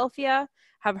Philadelphia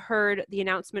have heard the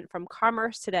announcement from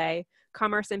Commerce today.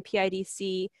 Commerce and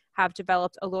PIDC have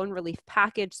developed a loan relief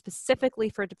package specifically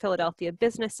for Philadelphia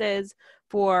businesses,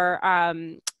 for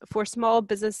small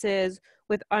businesses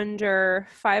with under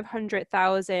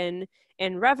 $500,000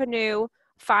 in revenue.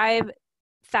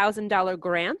 $5,000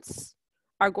 grants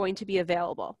are going to be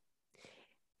available.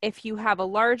 If you have a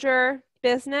larger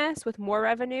business with more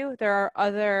revenue, there are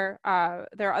other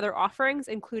offerings,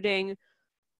 including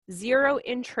zero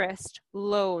interest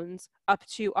loans up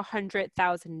to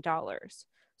 $100,000.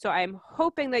 So I'm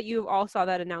hoping that you all saw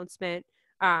that announcement.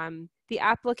 The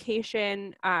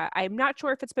application, I'm not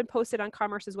sure if it's been posted on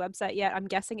Commerce's website yet. I'm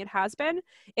guessing it has been.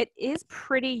 It is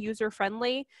pretty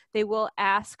user-friendly. They will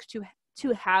ask to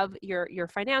have your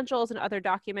financials and other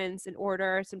documents in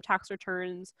order, some tax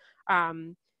returns.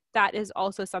 That is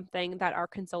also something that our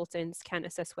consultants can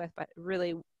assist with, but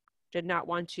really did not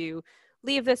want to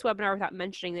leave this webinar without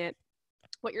mentioning it.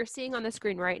 What you're seeing on the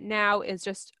screen right now is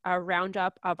just a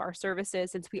roundup of our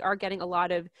services, since we are getting a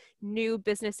lot of new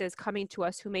businesses coming to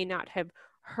us who may not have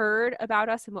heard about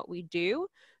us and what we do.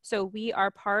 So we are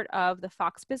part of the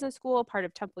Fox Business School, part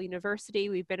of Temple University.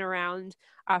 We've been around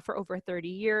for over 30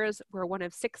 years. We're one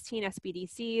of 16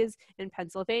 SBDCs in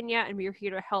Pennsylvania, and we're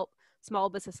here to help small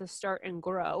businesses start and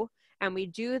grow. And we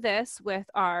do this with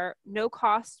our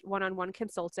no-cost one-on-one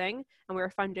consulting, and we're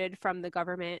funded from the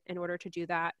government in order to do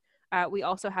that. We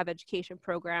also have education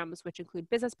programs, which include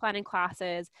business planning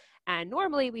classes, and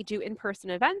normally we do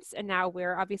in-person events, and now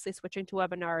we're obviously switching to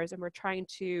webinars, and we're trying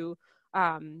to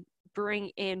bring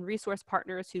in resource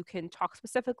partners who can talk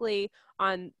specifically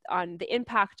on the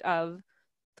impact of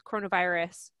the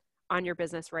coronavirus on your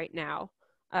business right now.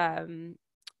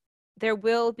 There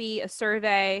will be a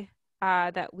survey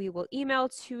that we will email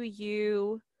to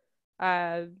you.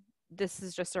 This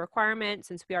is just a requirement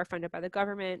since we are funded by the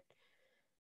government.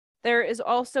 There is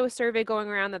also a survey going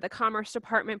around that the Commerce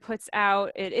Department puts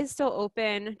out. It is still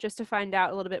open just to find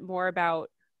out a little bit more about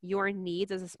your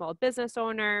needs as a small business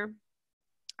owner.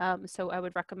 So I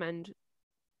would recommend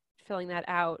filling that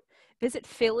out. Visit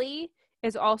Philly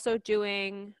is also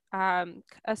doing a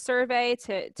survey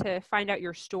to find out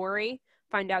your story,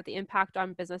 find out the impact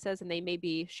on businesses, and they may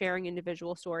be sharing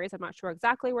individual stories. I'm not sure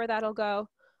exactly where that'll go,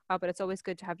 but it's always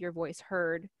good to have your voice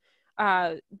heard.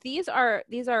 These are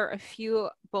a few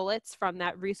bullets from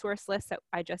that resource list that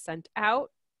I just sent out.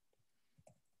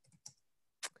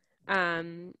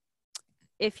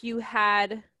 If you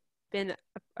had been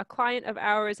a client of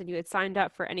ours and you had signed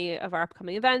up for any of our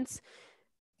upcoming events,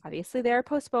 obviously they are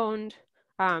postponed,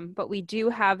 but we do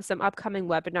have some upcoming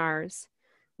webinars.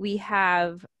 We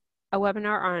have a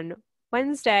webinar on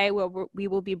Wednesday where we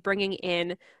will be bringing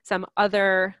in some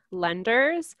other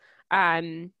lenders.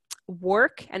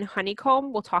 Work and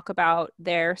Honeycomb will talk about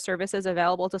their services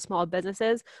available to small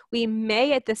businesses. We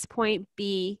may at this point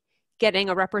be getting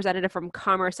a representative from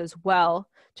Commerce as well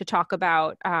to talk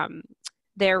about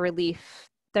their relief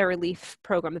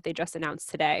program that they just announced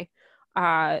today.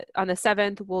 On the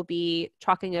 7th, we'll be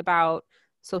talking about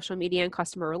social media and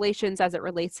customer relations as it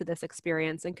relates to this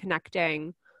experience and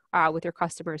connecting with your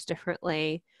customers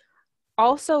differently.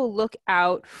 Also look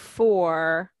out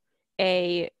for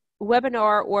a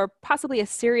webinar or possibly a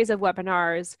series of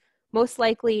webinars. Most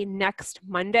likely next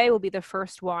Monday will be the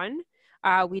first one.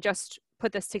 We just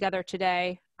put this together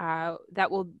today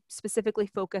that will specifically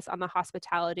focus on the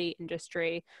hospitality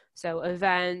industry. So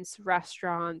events,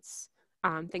 restaurants,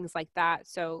 things like that.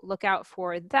 So look out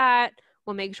for that.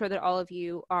 We'll make sure that all of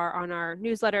you are on our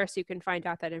newsletter so you can find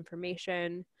out that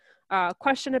information.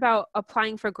 Question about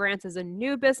applying for grants as a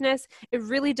new business. It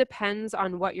really depends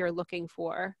on what you're looking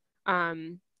for.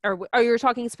 Or you're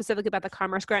talking specifically about the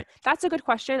Commerce grant? That's a good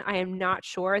question. I am not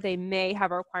sure. They may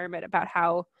have a requirement about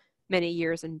how many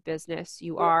years in business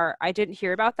you are. I didn't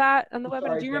hear about that on the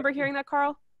webinar. Do you remember hearing that,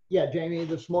 Carl? Yeah, Jamie,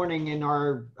 this morning in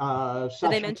our Did session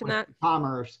they mention with that?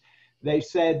 Commerce, they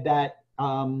said that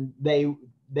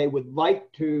they would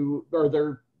like to, or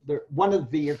they're one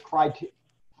of the criteria,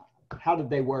 how did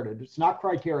they word it? It's not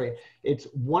criteria. It's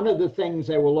one of the things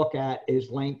they will look at is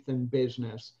length in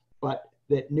business, but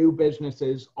that new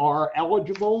businesses are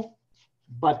eligible,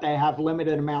 but they have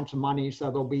limited amounts of money, so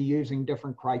they'll be using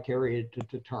different criteria to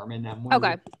determine them. One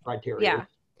Okay. of the criteria Yeah. is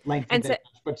length And in to,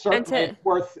 business, but certainly to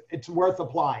it's worth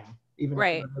applying, even if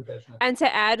right. you're in a business. And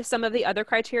to add some of the other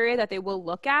criteria that they will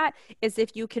look at is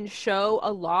if you can show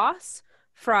a loss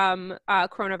from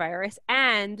coronavirus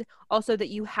and also that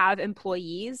you have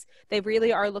employees. They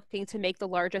really are looking to make the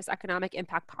largest economic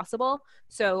impact possible.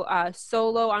 So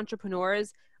solo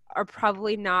entrepreneurs are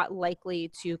probably not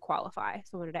likely to qualify.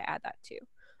 So I wanted to add that too.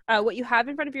 What you have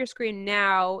in front of your screen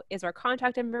now is our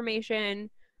contact information.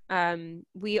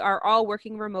 We are all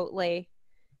working remotely.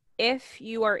 If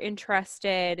you are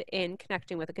interested in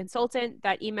connecting with a consultant,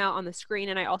 that email on the screen,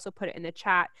 and I also put it in the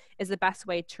chat, is the best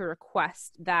way to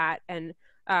request that. And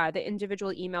the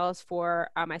individual emails for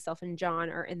myself and John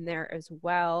are in there as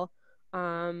well.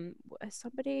 Someone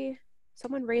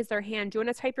raised their hand. Do you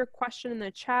want to type your question in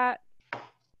the chat?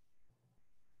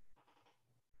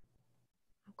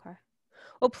 Okay.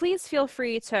 Well, please feel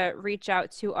free to reach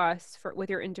out to us with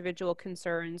your individual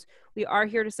concerns. We are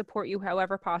here to support you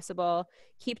however possible.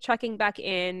 Keep checking back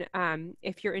in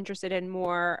if you're interested in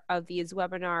more of these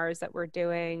webinars that we're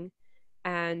doing.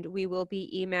 And we will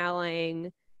be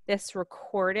emailing this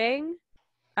recording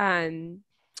and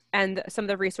some of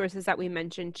the resources that we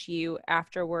mentioned to you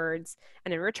afterwards.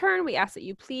 And in return, we ask that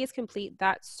you please complete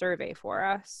that survey for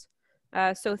us.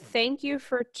 So thank you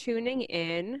for tuning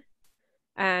in.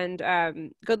 And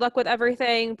good luck with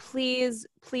everything. Please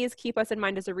keep us in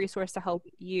mind as a resource to help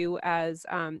you as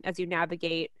you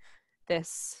navigate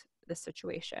this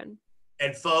situation.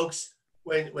 And folks,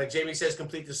 when Jamie says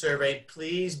complete the survey,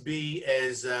 please be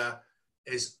as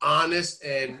honest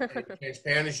and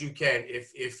transparent as you can.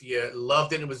 If you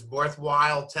loved it, it was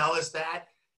worthwhile, tell us that.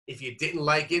 If you didn't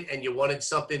like it and you wanted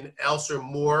something else or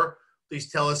more, please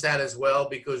tell us that as well,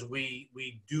 because we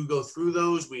do go through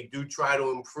those. We do try to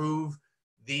improve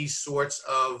these sorts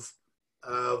of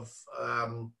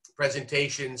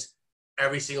presentations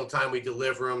every single time we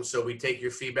deliver them. So we take your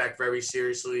feedback very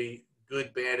seriously,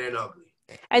 good, bad, and ugly.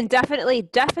 And definitely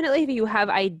if you have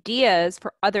ideas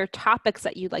for other topics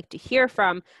that you'd like to hear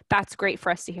from, that's great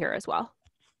for us to hear as well.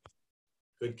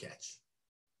 Good catch.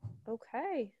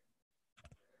 Okay.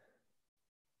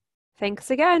 Thanks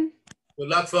again. Good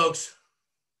luck, folks.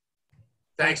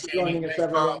 Thanks, for joining Jamie. us,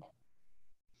 Thanks, Carl. everyone.